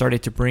memory that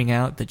started to bring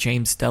out the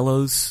James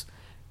Delos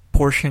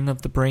portion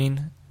of the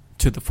brain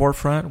to the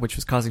forefront, which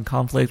was causing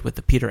conflict with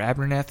the Peter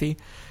Abernathy.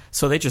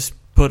 So they just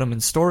put him in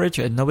storage,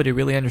 and nobody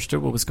really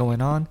understood what was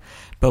going on.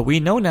 But we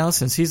know now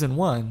since season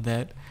 1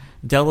 that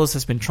Delos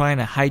has been trying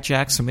to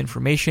hijack some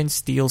information,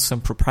 steal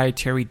some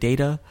proprietary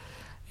data,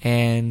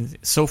 and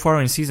so far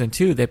in season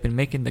 2, they've been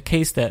making the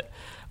case that,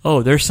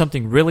 oh, there's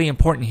something really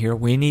important here.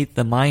 We need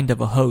the mind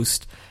of a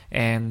host,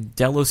 and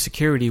Delos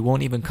security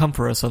won't even come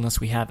for us unless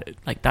we have it.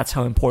 Like, that's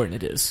how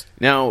important it is.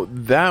 Now,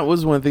 that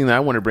was one thing that I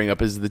want to bring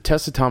up is the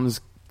Tessa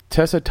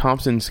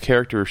Thompson's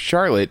character,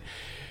 Charlotte.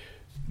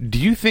 Do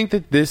you think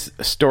that this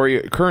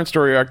current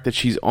story arc that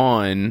she's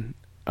on,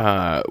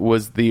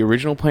 was the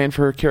original plan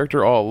for her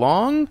character all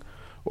along?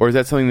 Or is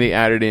that something they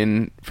added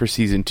in for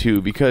season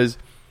 2? Because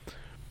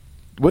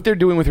what they're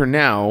doing with her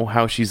now,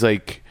 how she's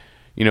like,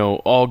 you know,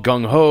 all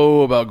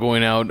gung-ho about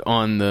going out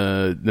on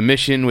the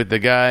mission with the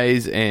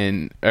guys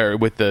or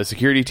with the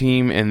security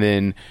team, and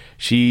then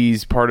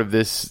she's part of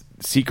this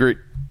secret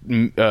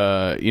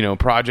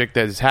project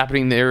that is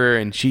happening there,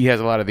 and she has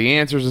a lot of the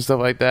answers and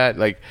stuff like that.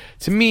 Like,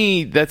 to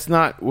me, that's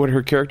not what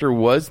her character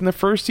was in the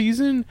first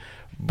season,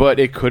 but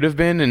it could have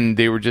been, and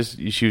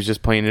she was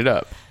just playing it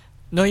up.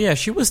 No, yeah,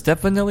 she was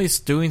definitely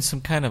doing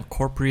some kind of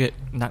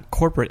not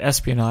corporate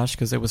espionage,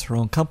 because it was her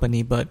own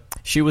company, but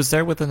she was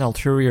there with an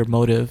ulterior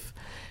motive,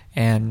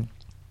 and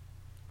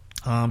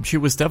she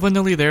was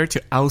definitely there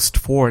to oust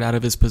Ford out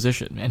of his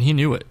position, and he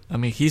knew it. I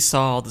mean, he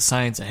saw all the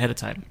signs ahead of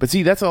time. But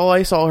see, that's all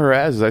I saw her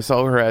as. I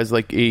saw her as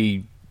like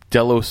a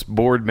Delos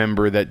board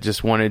member that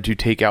just wanted to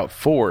take out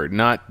Ford,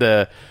 not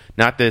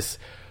this.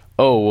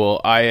 Oh,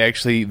 well, I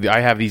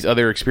have these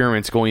other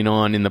experiments going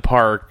on in the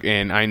park,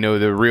 and I know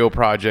the real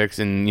projects,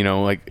 and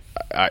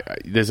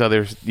there's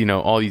others,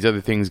 all these other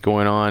things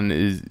going on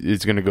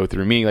is going to go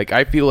through me. Like,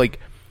 I feel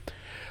like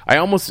I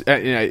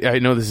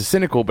know this is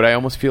cynical, but I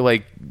almost feel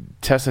like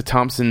Tessa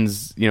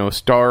Thompson's,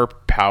 star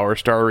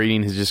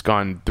rating has just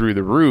gone through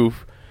the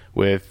roof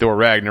with Thor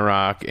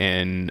Ragnarok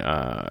and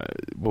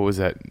what was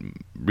that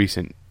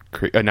recent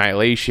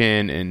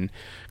Annihilation and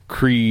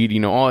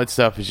Creed. All that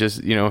stuff is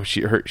just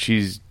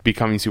she's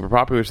becoming super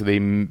popular, so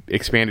they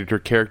expanded her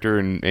character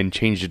and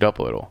changed it up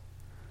a little.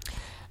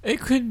 It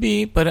could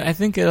be, but I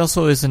think it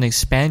also is an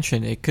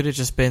expansion. It could have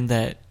just been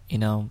that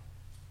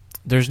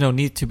there's no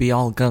need to be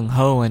all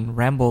gung-ho and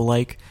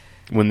Rambo-like.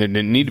 When there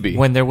didn't need to be.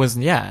 When there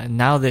wasn't, yeah.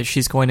 Now that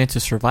she's going into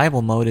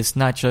survival mode, it's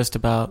not just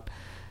about,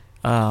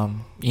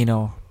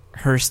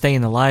 her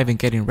staying alive and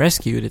getting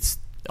rescued. It's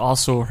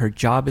also her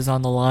job is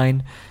on the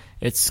line.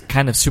 It's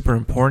kind of super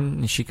important,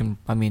 and she can,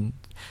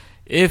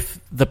 if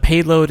the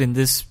payload in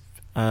this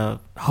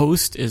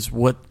host is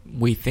what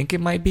we think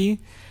it might be,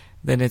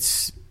 then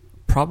it's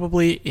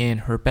probably in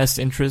her best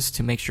interest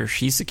to make sure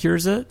she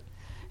secures it.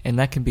 And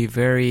that can be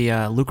very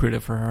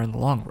lucrative for her in the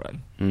long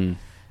run.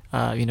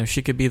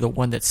 She could be the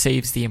one that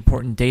saves the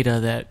important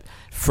data that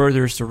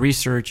furthers the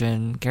research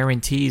and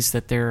guarantees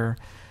that their,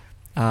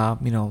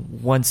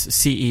 once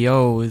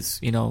CEO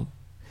is,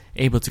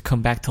 able to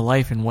come back to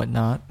life and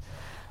whatnot.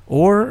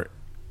 Or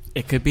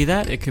it could be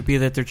that. It could be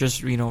that they're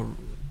just,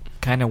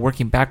 kind of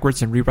working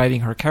backwards and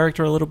rewriting her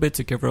character a little bit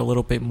to give her a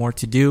little bit more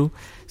to do,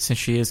 since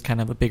she is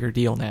kind of a bigger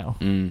deal now.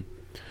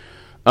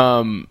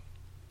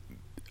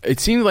 It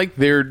seems like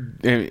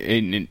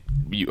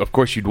of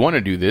course, you'd want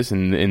to do this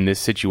in this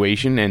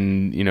situation,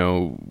 and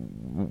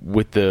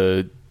with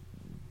the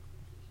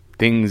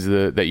things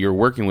that you're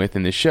working with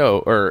in this show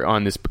or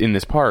in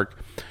this park.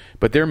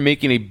 But they're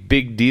making a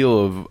big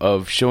deal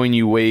of showing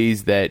you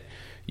ways that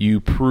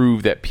you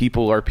prove that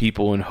people are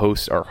people and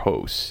hosts are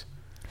hosts.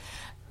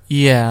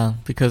 Yeah,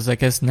 because I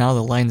guess now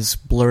the line is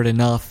blurred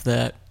enough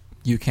that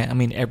you can't.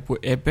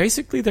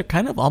 Basically, they're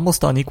kind of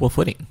almost on equal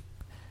footing.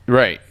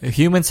 Right.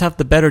 Humans have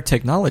the better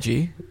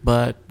technology,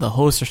 but the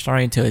hosts are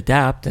starting to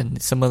adapt, and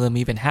some of them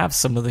even have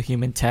some of the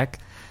human tech,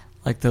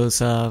 like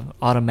those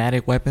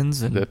automatic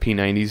weapons and the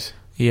P90s.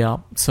 Yeah.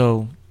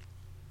 So,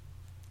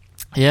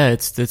 yeah,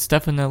 it's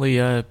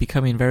definitely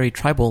becoming very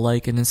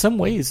tribal-like, and in some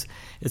ways,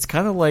 it's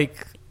kind of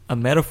like a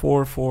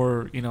metaphor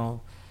for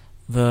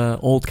the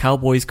old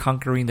cowboys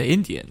conquering the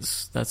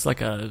Indians. That's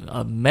like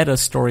a meta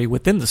story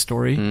within the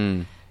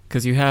story,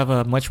 because you have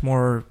a much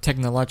more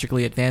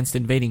technologically advanced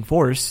invading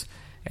force.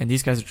 And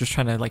these guys are just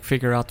trying to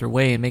figure out their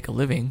way and make a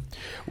living.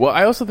 Well,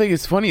 I also think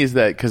it's funny is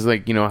that because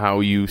how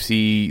you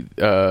see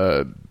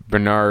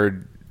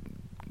Bernard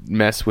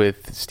mess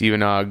with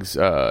Stephen Oggs,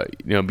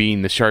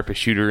 being the sharpest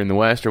shooter in the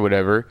West or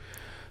whatever.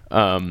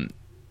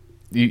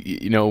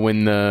 you know,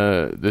 when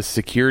the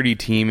security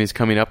team is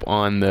coming up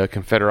on the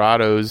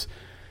Confederados,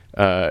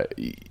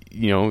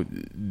 you know,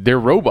 they're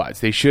robots.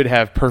 They should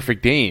have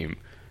perfect aim,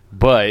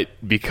 but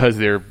because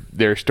their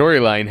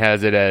storyline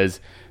has it as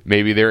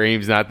maybe their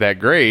aim's not that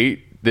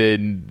great,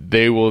 then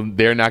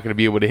they're not going to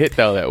be able to hit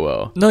that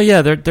well. No,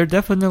 yeah, they're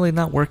definitely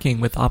not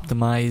working with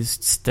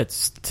optimized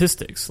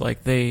statistics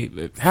like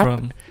they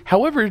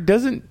However,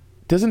 doesn't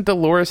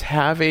Dolores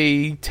have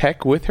a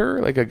tech with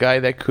her, like a guy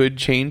that could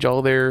change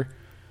all their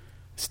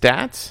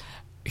stats?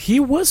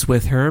 He was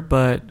with her,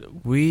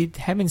 but we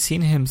haven't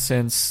seen him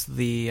since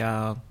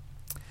the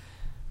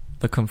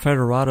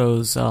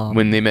Confederados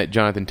when they met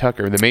Jonathan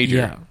Tucker, the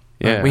Major.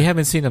 Yeah. We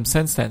haven't seen him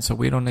since then, so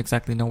we don't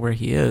exactly know where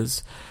he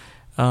is.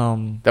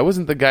 That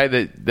wasn't the guy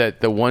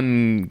that the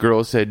one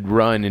girl said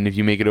run, and if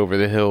you make it over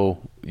the hill,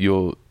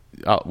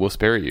 we'll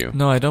spare you.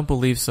 No, I don't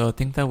believe so. I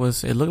think it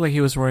looked like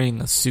he was wearing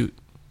a suit,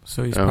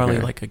 so he's probably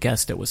like a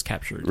guest that was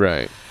captured.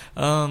 Right.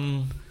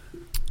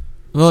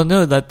 Well,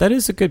 no, that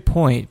is a good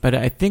point, but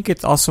I think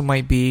it also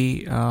might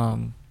be. I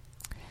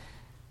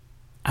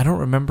don't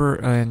remember,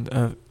 and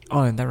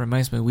that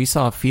reminds me, we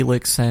saw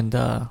Felix and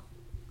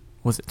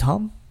was it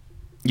Tom?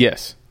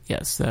 Yes.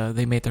 Yes,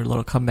 they made their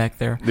little comeback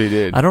there. They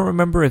did. I don't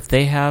remember if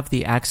they have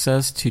the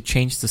access to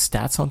change the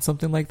stats on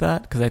something like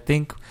that, because I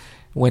think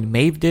when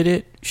Maeve did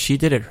it, she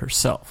did it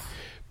herself.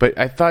 But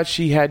I thought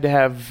she had to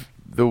have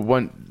the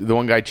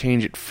one guy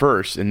change it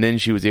first, and then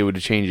she was able to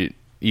change it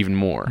even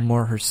more.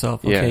 More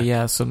herself. Okay,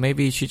 yeah. So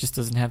maybe she just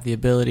doesn't have the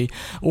ability.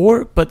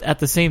 But at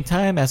the same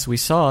time, as we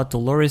saw,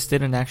 Dolores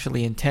didn't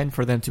actually intend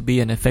for them to be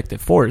an effective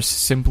force,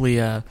 simply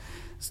a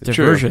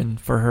diversion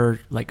for her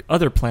like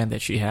other plan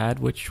that she had,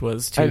 which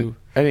was to...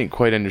 I didn't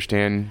quite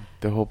understand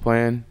the whole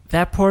plan.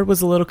 That part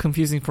was a little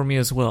confusing for me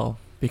as well,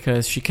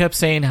 because she kept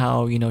saying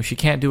how, you know, she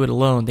can't do it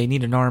alone, they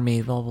need an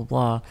army, blah, blah,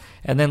 blah.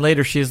 And then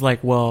later she's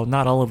like, well,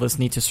 not all of us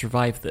need to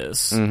survive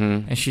this.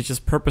 Mm-hmm. And she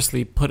just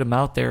purposely put him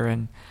out there,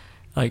 and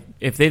like,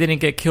 if they didn't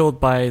get killed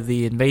by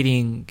the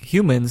invading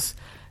humans...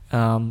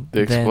 the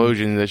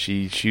explosion that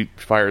she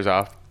fires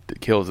off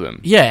that kills them.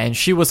 Yeah, and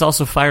she was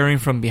also firing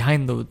from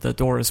behind the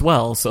door as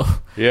well, so...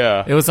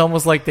 Yeah. It was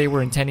almost like they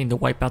were intending to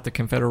wipe out the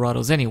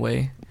Confederados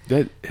anyway.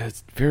 It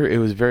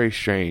was very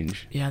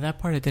strange. Yeah, that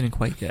part I didn't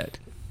quite get.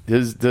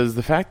 Does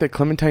the fact that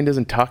Clementine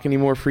doesn't talk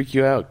anymore freak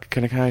you out?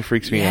 Kind of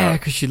freaks me out. Yeah,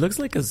 because she looks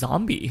like a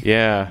zombie.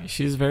 Yeah.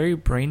 She's very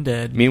brain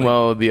dead.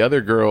 Meanwhile, the other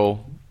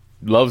girl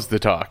loves to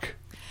talk.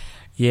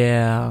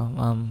 Yeah.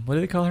 What do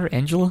they call her?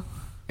 Angela?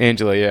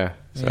 Angela, yeah.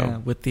 So. Yeah,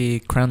 with the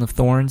crown of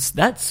thorns.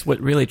 That's what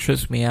really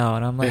trips me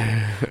out. I'm like,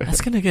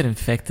 that's going to get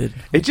infected.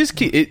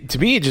 To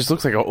me, it just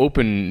looks like an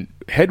open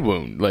head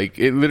wound. Like,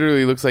 it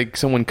literally looks like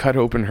someone cut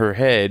open her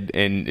head,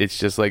 and it's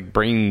just like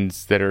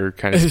brains that are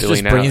kind of spilling out.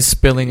 It's just brains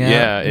spilling out.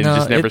 Yeah, it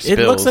just never spills.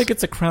 It looks like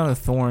it's a crown of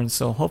thorns,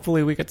 so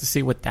hopefully we get to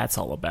see what that's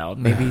all about.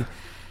 Maybe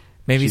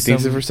she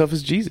thinks of herself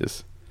as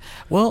Jesus.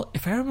 Well,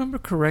 if I remember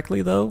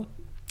correctly, though,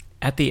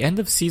 at the end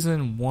of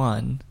season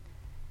 1...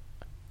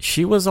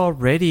 she was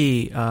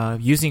already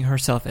using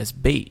herself as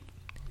bait.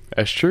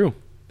 That's true.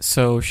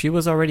 So she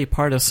was already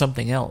part of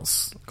something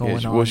else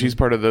going on. Well, she's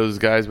part of those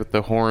guys with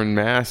the horn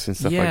masks and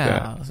stuff like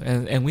that.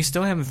 Yeah, and we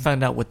still haven't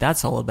found out what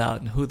that's all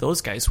about and who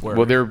those guys were.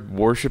 Well, they're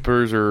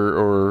worshippers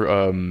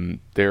or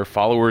they're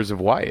followers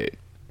of Wyatt.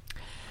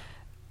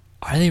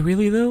 Are they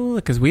really, though?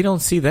 Because we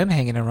don't see them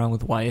hanging around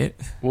with Wyatt.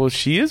 Well,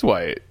 she is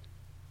Wyatt.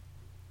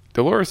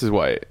 Dolores is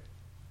Wyatt.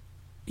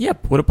 Yeah,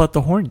 but what about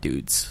the horn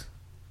dudes?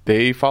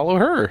 They follow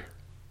her.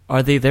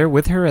 Are they there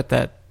with her at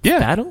that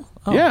battle?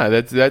 Oh. Yeah,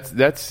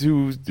 that's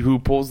who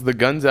pulls the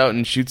guns out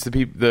and shoots the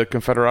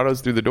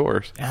Confederados through the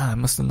doors. Yeah, I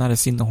must have not have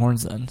seen the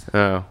horns then.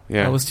 Oh,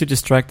 yeah. I was too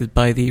distracted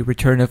by the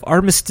return of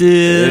Armistice.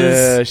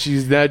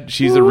 Yeah,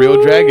 she's a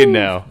real dragon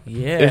now.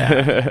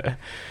 Yeah.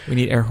 We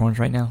need air horns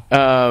right now.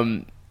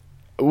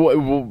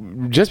 Well,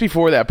 just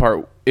before that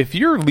part, if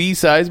you're Lee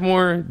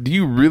Sizemore, do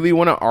you really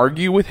want to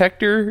argue with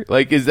Hector?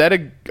 Like, is that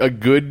a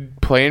good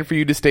plan for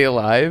you to stay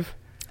alive?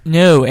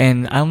 No,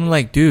 and I'm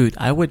like, dude,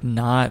 I would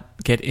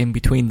not get in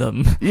between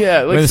them.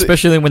 Yeah, like,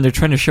 especially when they're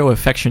trying to show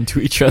affection to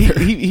each other.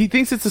 He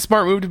thinks it's a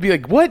smart move to be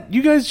like, what?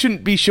 You guys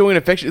shouldn't be showing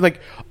affection. Like,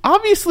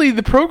 obviously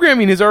the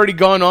programming has already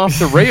gone off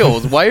the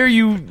rails. Why are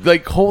you,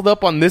 like, hold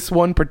up on this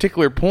one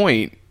particular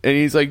point? And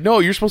he's like, no,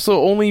 you're supposed to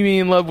only be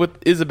in love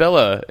with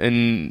Isabella,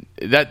 and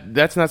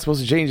that's not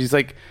supposed to change. He's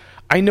like,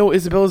 I know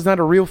Isabella's not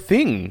a real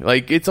thing.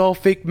 Like, it's all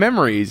fake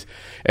memories.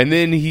 And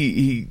then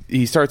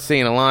he starts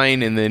saying a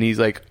line, and then he's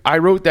like, I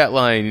wrote that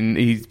line, and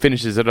he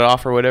finishes it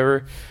off or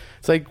whatever.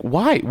 It's like,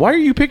 why? Why are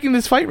you picking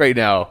this fight right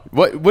now?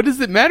 What does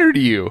it matter to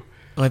you?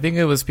 Well, I think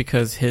it was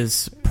because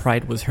his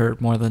pride was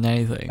hurt more than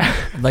anything.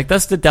 Like,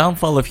 that's the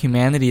downfall of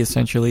humanity,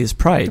 essentially, is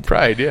pride.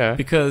 Pride, yeah.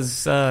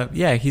 Because,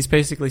 he's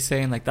basically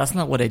saying, like, that's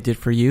not what I did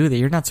for you, that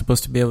you're not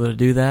supposed to be able to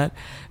do that.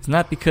 It's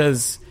not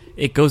because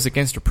it goes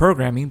against your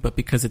programming, but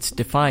because it's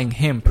defying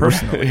him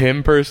personally.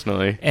 Him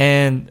personally.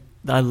 And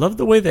I love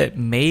the way that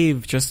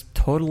Maeve just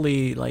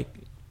totally, like,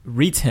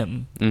 reads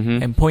him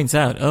and points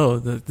out,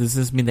 does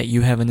this mean that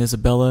you have an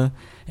Isabella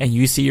and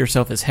you see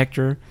yourself as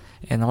Hector?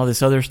 and all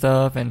this other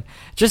stuff, and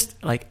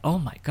just like, oh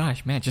my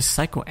gosh, man, just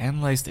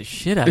psychoanalyze the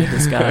shit out of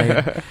this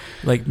guy,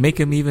 like make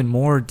him even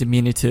more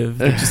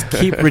diminutive, and just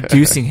keep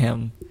reducing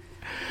him.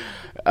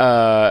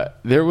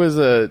 There was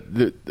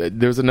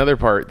another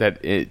part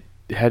that it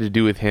had to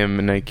do with him,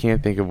 and I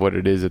can't think of what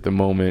it is at the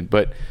moment,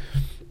 but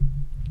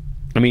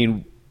I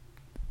mean,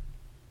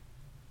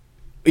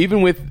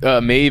 even with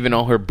Maeve and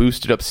all her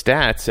boosted up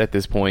stats at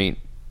this point,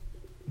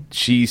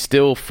 she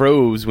still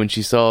froze when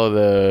she saw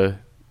the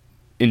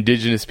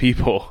indigenous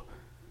people.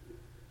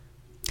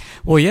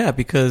 Well, yeah,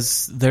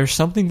 because there's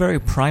something very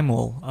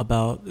primal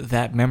about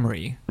that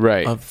memory,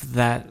 right, of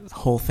that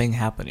whole thing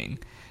happening.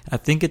 I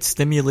think it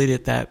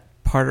stimulated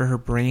that part of her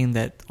brain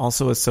that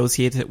also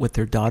associated it with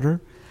her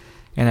daughter.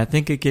 And I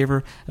think it gave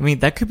her, I mean,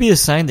 that could be a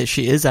sign that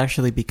she is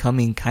actually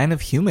becoming kind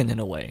of human in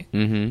a way.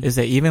 Mm-hmm. Is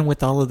that even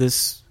with all of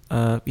this,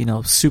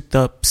 souped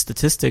up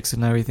statistics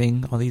and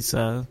everything, all these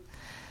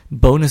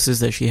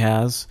bonuses that she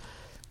has,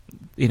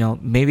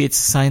 maybe it's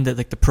a sign that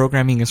like the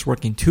programming is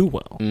working too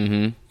well.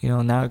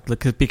 Mm-hmm. Now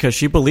because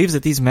she believes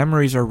that these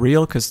memories are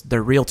real because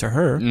they're real to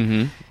her.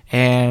 Mm-hmm.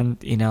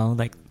 And,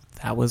 like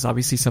that was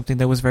obviously something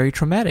that was very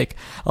traumatic.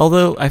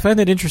 Although I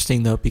find it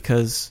interesting though,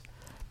 because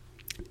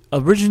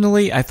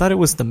originally I thought it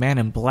was the Man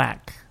in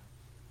Black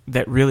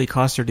that really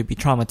caused her to be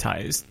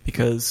traumatized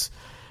because,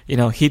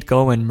 he'd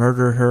go and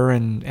murder her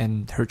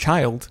and her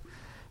child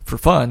for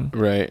fun.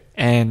 Right.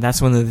 And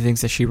that's one of the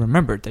things that she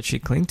remembered that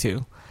she'd cling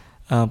to.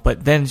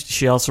 But then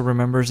she also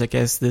remembers, I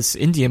guess, this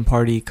Indian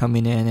party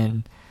coming in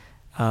and,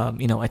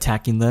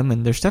 attacking them.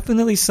 And there's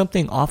definitely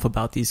something off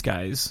about these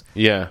guys.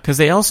 Yeah. Because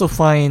they also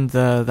find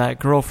that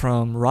girl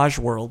from Raj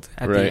World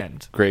at the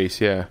end. Grace,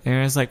 yeah.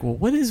 And it's like, well,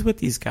 what is with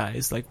these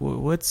guys? Like,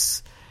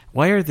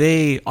 why are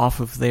they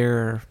off of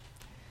their...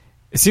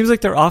 It seems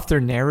like they're off their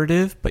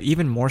narrative, but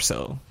even more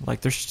so. Like,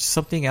 there's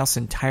something else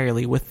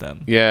entirely with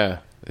them.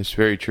 Yeah, it's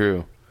very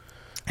true.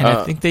 And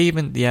I think they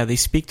even, they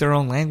speak their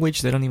own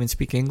language. They don't even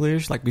speak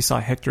English. Like, we saw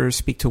Hector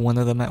speak to one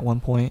of them at one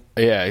point.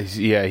 Yeah,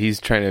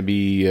 he's trying to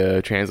be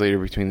a translator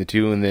between the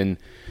two. And then,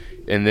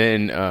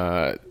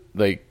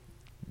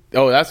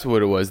 that's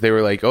what it was. They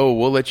were like, oh,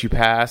 we'll let you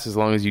pass as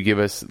long as you give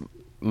us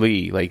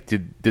Lee. Like,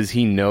 does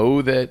he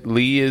know that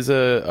Lee is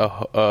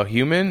a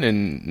human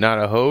and not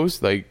a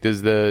host? Like,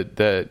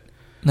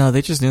 No,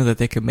 they just knew that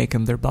they could make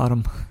him their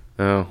bottom.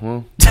 Oh,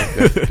 well,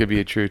 that could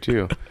be true,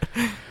 too.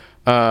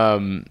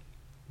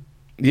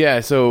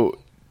 Yeah, so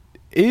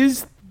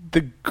is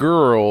the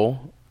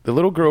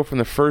little girl from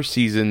the first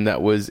season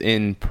that was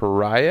in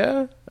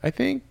Pariah, I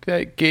think,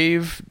 that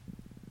gave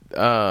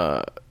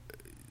the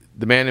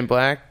Man in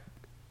Black,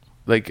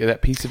 like,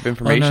 that piece of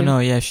information? Oh, no,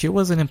 yeah, she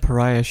wasn't in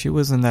Pariah. She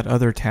was in that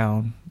other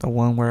town, the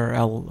one where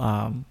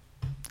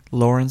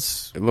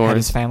Lawrence had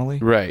his family.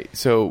 Right.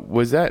 So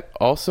was that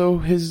also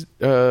his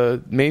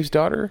Maeve's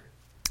daughter?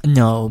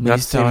 No,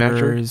 Maeve's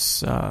daughter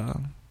is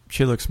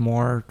she looks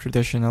more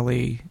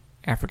traditionally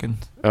African.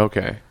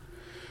 Okay.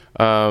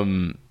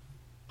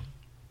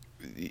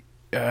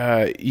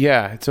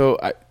 Yeah. So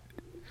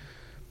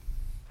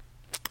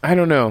I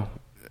don't know.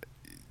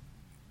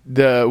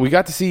 We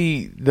got to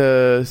see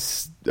a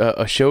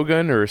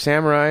shogun or a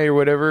samurai or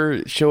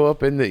whatever show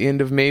up in the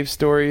end of Maeve's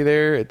story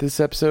there at this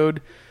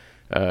episode.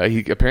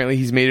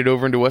 He's made it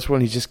over into Westworld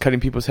and he's just cutting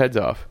people's heads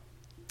off.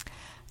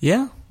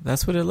 Yeah,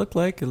 that's what it looked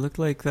like. It looked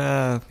like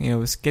it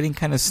was getting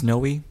kind of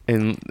snowy.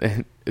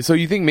 And so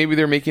you think maybe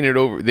they're making it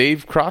over?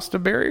 They've crossed a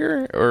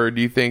barrier, or do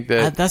you think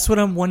that? That's what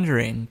I'm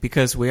wondering,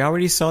 because we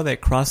already saw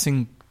that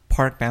crossing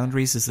park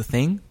boundaries is a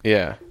thing.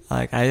 Yeah.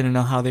 Like, I didn't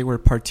know how they were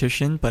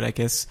partitioned, but I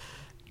guess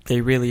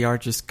they really are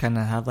just kind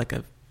of have like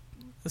a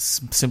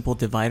simple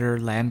divider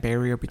land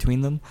barrier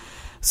between them.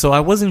 So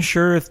I wasn't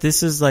sure if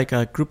this is like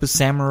a group of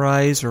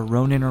samurais or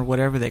Ronin or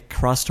whatever that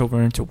crossed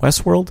over into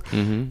Westworld,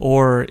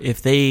 or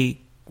if they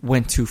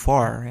went too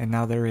far and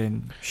now they're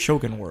in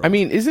Shogun World. I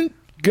mean, isn't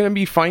going to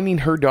be finding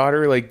her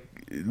daughter like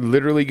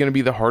literally going to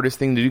be the hardest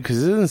thing to do?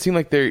 Because it doesn't seem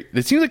like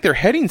it seems like they're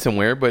heading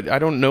somewhere, but I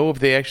don't know if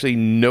they actually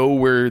know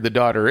where the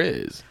daughter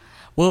is.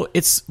 Well,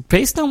 it's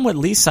based on what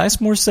Lee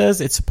Sizemore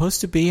says. It's supposed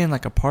to be in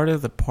like a part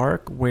of the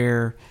park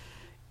where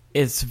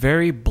it's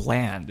very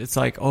bland. It's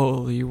like,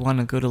 oh, you want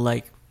to go to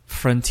like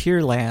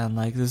Frontierland,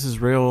 like this is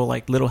real,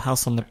 like Little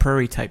House on the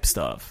Prairie type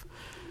stuff.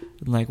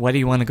 Like, why do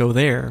you want to go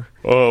there?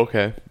 Oh,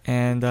 okay.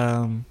 And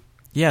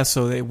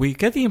so we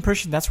get the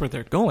impression that's where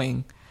they're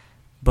going.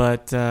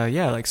 But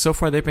like so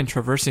far they've been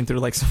traversing through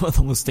like some of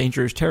the most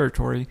dangerous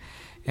territory.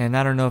 And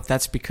I don't know if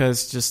that's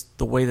because just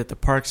the way that the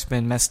park's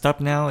been messed up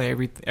now.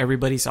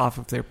 Everybody's off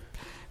of their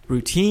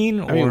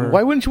routine. Or... I mean,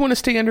 why wouldn't you want to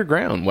stay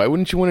underground? Why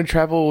wouldn't you want to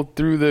travel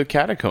through the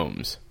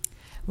catacombs?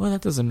 Well,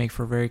 that doesn't make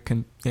for very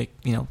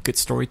good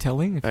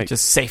storytelling if you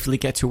just safely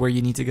get to where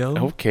you need to go.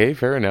 Okay,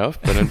 fair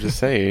enough. But I'm just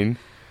saying.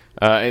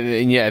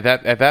 And yeah,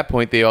 at that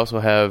point they also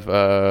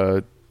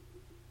have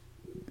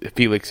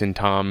Felix and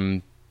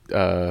Tom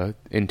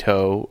in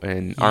tow,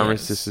 and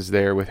Armistice is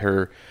there with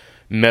her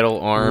metal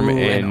arm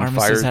and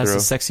Armistice fire has throw.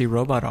 a sexy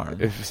robot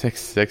arm.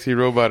 Sexy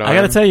robot arm. I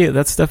gotta tell you,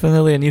 that's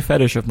definitely a new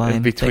fetish of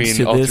mine.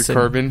 Between Altered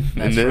Carbon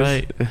and that's this.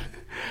 Right.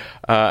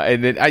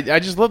 And then I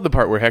just love the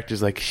part where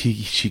Hector's like,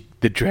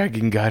 the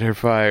dragon got her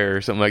fire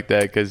or something like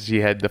that because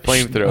she had the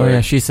flamethrower. Oh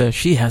yeah, she says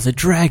she has a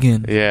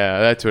dragon. Yeah,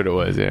 that's what it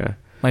was. Yeah.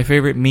 My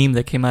favorite meme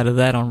that came out of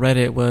that on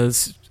Reddit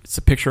was it's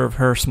a picture of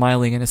her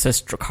smiling and it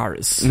says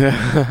Dracarys.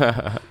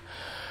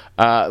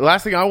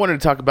 Last thing I wanted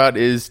to talk about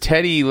is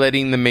Teddy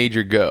letting the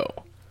Major go.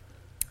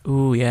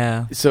 Ooh,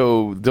 yeah.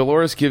 So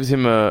Dolores gives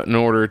him an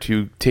order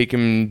to take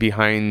him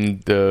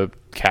behind the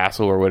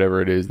castle or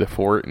whatever it is, the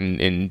fort,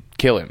 and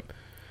kill him.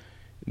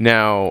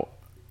 Now,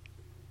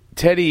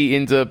 Teddy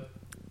ends up,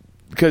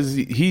 because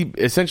he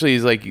essentially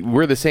is like,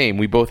 we're the same.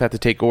 We both have to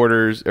take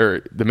orders,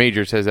 or the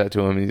Major says that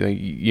to him. He's like,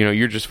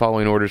 you're just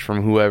following orders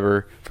from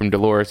whoever, from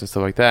Dolores and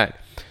stuff like that.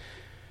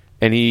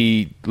 And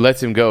he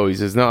lets him go. He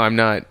says, no, I'm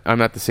not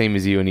the same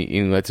as you, and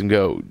he lets him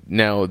go.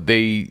 Now,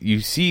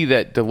 you see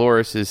that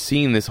Dolores is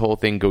seeing this whole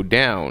thing go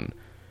down,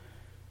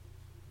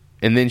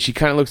 and then she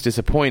kind of looks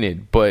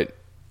disappointed, but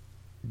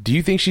do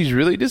you think she's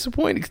really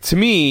disappointed? To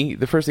me,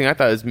 the first thing I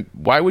thought is,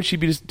 why would she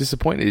be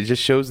disappointed? It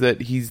just shows that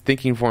he's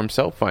thinking for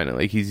himself finally.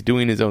 Like, he's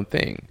doing his own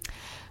thing.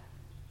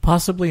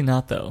 Possibly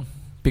not, though,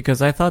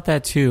 because I thought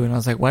that too, and I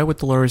was like, why would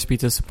Dolores be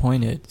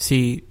disappointed?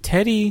 See,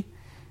 Teddy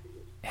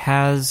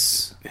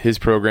has... His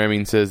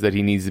programming says that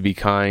he needs to be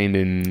kind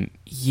and...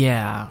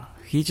 Yeah,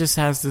 he just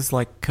has this,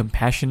 like,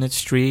 compassionate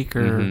streak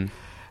or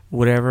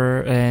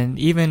whatever, and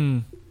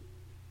even...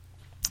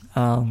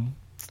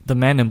 the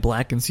Man in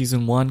Black in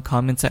season 1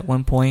 comments at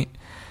one point.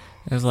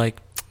 It was like,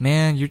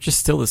 man, you're just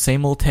still the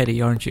same old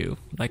Teddy, aren't you?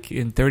 Like,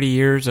 in 30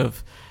 years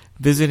of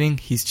visiting,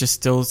 he's just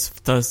still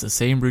does the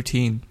same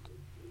routine.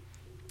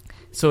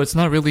 So it's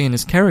not really in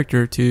his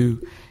character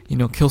to,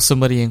 kill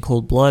somebody in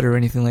cold blood or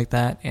anything like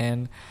that.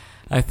 And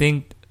I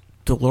think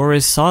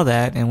Dolores saw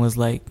that and was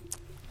like,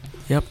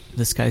 yep,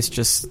 this guy's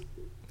just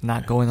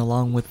not going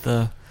along with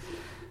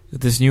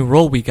this new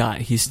role we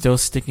got. He's still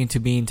sticking to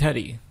being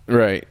Teddy.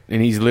 Right,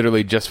 and he's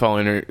literally just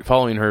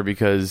following her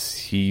because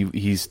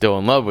he's still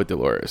in love with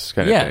Dolores,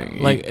 kind of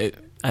thing. Like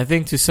I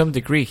think to some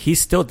degree he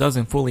still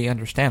doesn't fully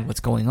understand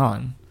what's going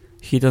on.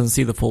 He doesn't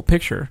see the full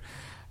picture,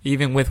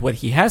 even with what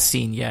he has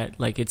seen yet.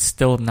 Like, it's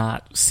still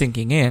not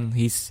sinking in.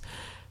 He's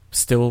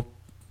still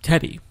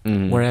Teddy,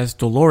 whereas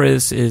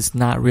Dolores is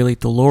not really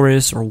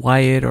Dolores or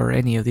Wyatt or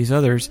any of these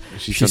others.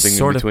 She's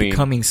sort of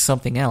becoming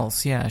something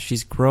else. Yeah,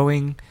 she's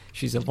growing,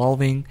 she's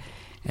evolving,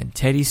 and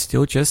Teddy's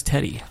still just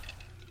Teddy.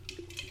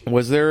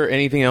 Was there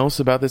anything else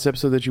about this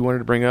episode that you wanted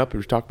to bring up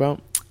or talk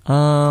about?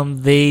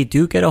 They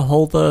do get a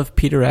hold of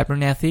Peter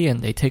Abernathy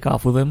and they take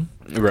off with him.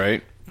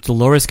 Right.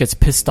 Dolores gets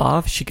pissed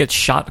off. She gets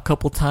shot a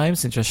couple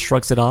times and just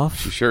shrugs it off.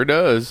 She sure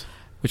does.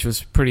 Which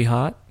was pretty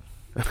hot.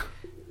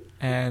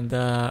 And,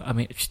 I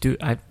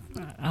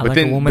like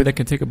a woman that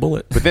can take a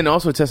bullet. But then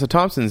also Tessa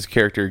Thompson's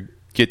character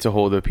gets a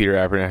hold of Peter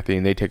Abernathy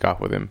and they take off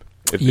with him.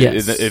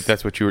 If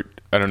that's what you were...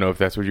 I don't know if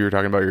that's what you were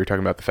talking about, or you were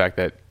talking about the fact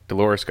that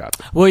Dolores got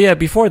them. Well, yeah,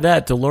 before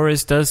that,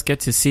 Dolores does get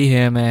to see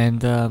him,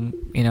 and,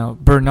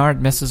 Bernard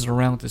messes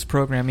around with his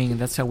programming, and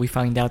that's how we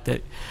find out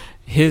that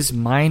his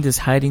mind is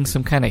hiding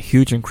some kind of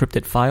huge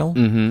encrypted file.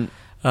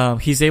 Mm-hmm.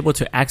 He's able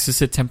to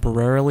access it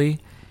temporarily,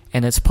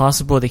 and it's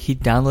possible that he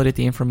downloaded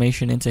the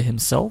information into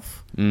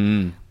himself.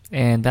 Mm-hmm.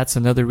 And that's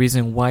another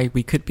reason why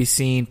we could be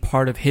seeing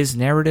part of his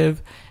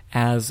narrative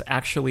as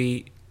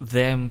actually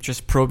them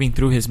just probing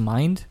through his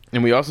mind.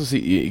 And we also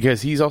see,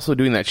 because he's also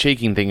doing that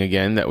shaking thing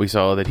again that we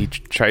saw that he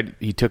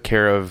took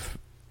care of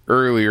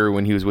earlier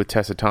when he was with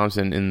Tessa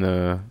Thompson in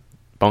the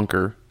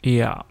bunker.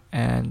 Yeah,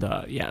 and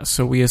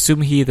so we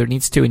assume he either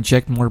needs to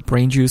inject more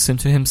brain juice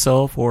into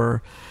himself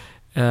or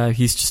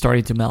he's just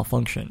starting to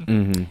malfunction.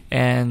 Mm-hmm.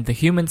 And the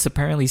humans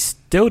apparently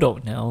still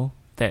don't know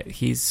that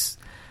he's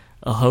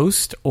a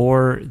host,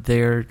 or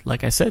they're,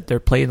 like I said, they're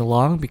playing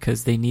along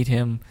because they need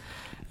him.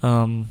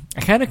 I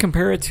kind of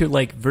compare it to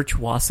like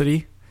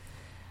Virtuosity.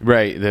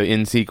 Right, the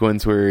in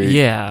sequence where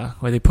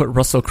they put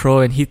Russell Crowe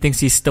and he thinks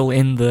he's still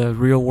in the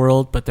real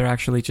world, but they're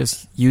actually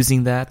just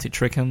using that to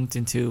trick him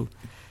into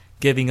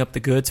giving up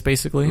the goods,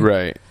 basically.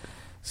 Right.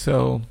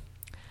 So,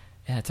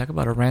 yeah, talk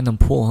about a random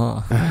pull,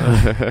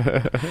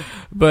 huh?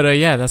 But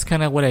that's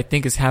kind of what I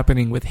think is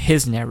happening with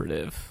his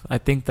narrative. I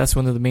think that's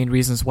one of the main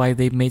reasons why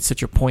they made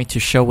such a point to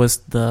show us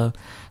the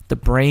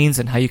brains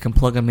and how you can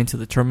plug them into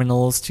the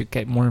terminals to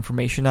get more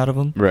information out of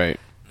them. Right.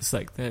 It's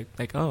like, we're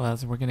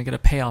going to get a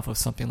payoff of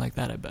something like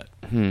that, I bet.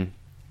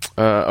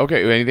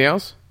 Okay, anything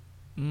else?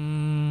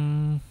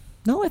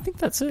 No, I think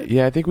that's it.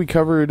 Yeah, I think we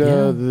covered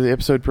the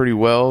episode pretty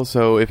well.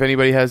 So if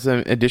anybody has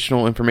some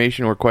additional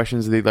information or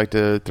questions they'd like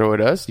to throw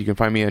at us, you can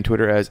find me on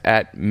Twitter as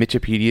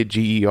 @Mitchipedia,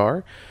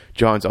 GER.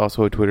 John's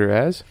also on Twitter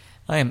as...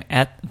 I am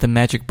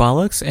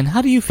 @TheMagicBollocks. And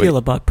how do you feel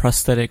about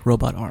prosthetic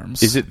robot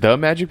arms? Is it the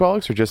Magic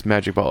Bollocks or just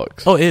Magic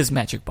Bollocks? Oh, it is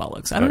Magic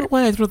Bollocks. I don't know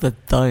why I threw the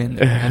in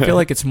there. I feel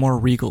like it's more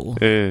regal.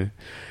 The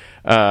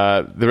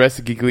rest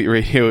of Geek Elite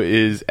Radio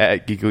is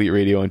 @Geek Elite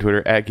Radio on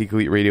Twitter, @Geek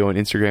Elite Radio on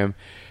Instagram.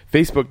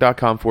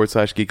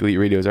 Facebook.com/Geek Elite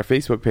Radio is our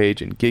Facebook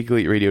page, and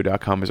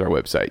GeekEliteRadio.com is our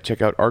website.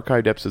 Check out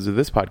archived episodes of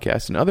this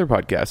podcast and other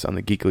podcasts on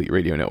the Geek Elite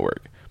Radio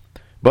Network.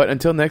 But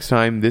until next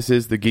time, this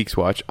is the Geeks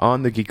Watch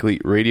on the Geek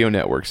Elite Radio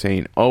Network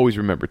saying always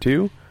remember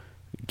to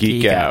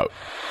geek out.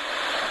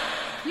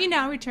 We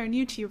now return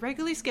you to your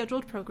regularly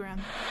scheduled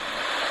program.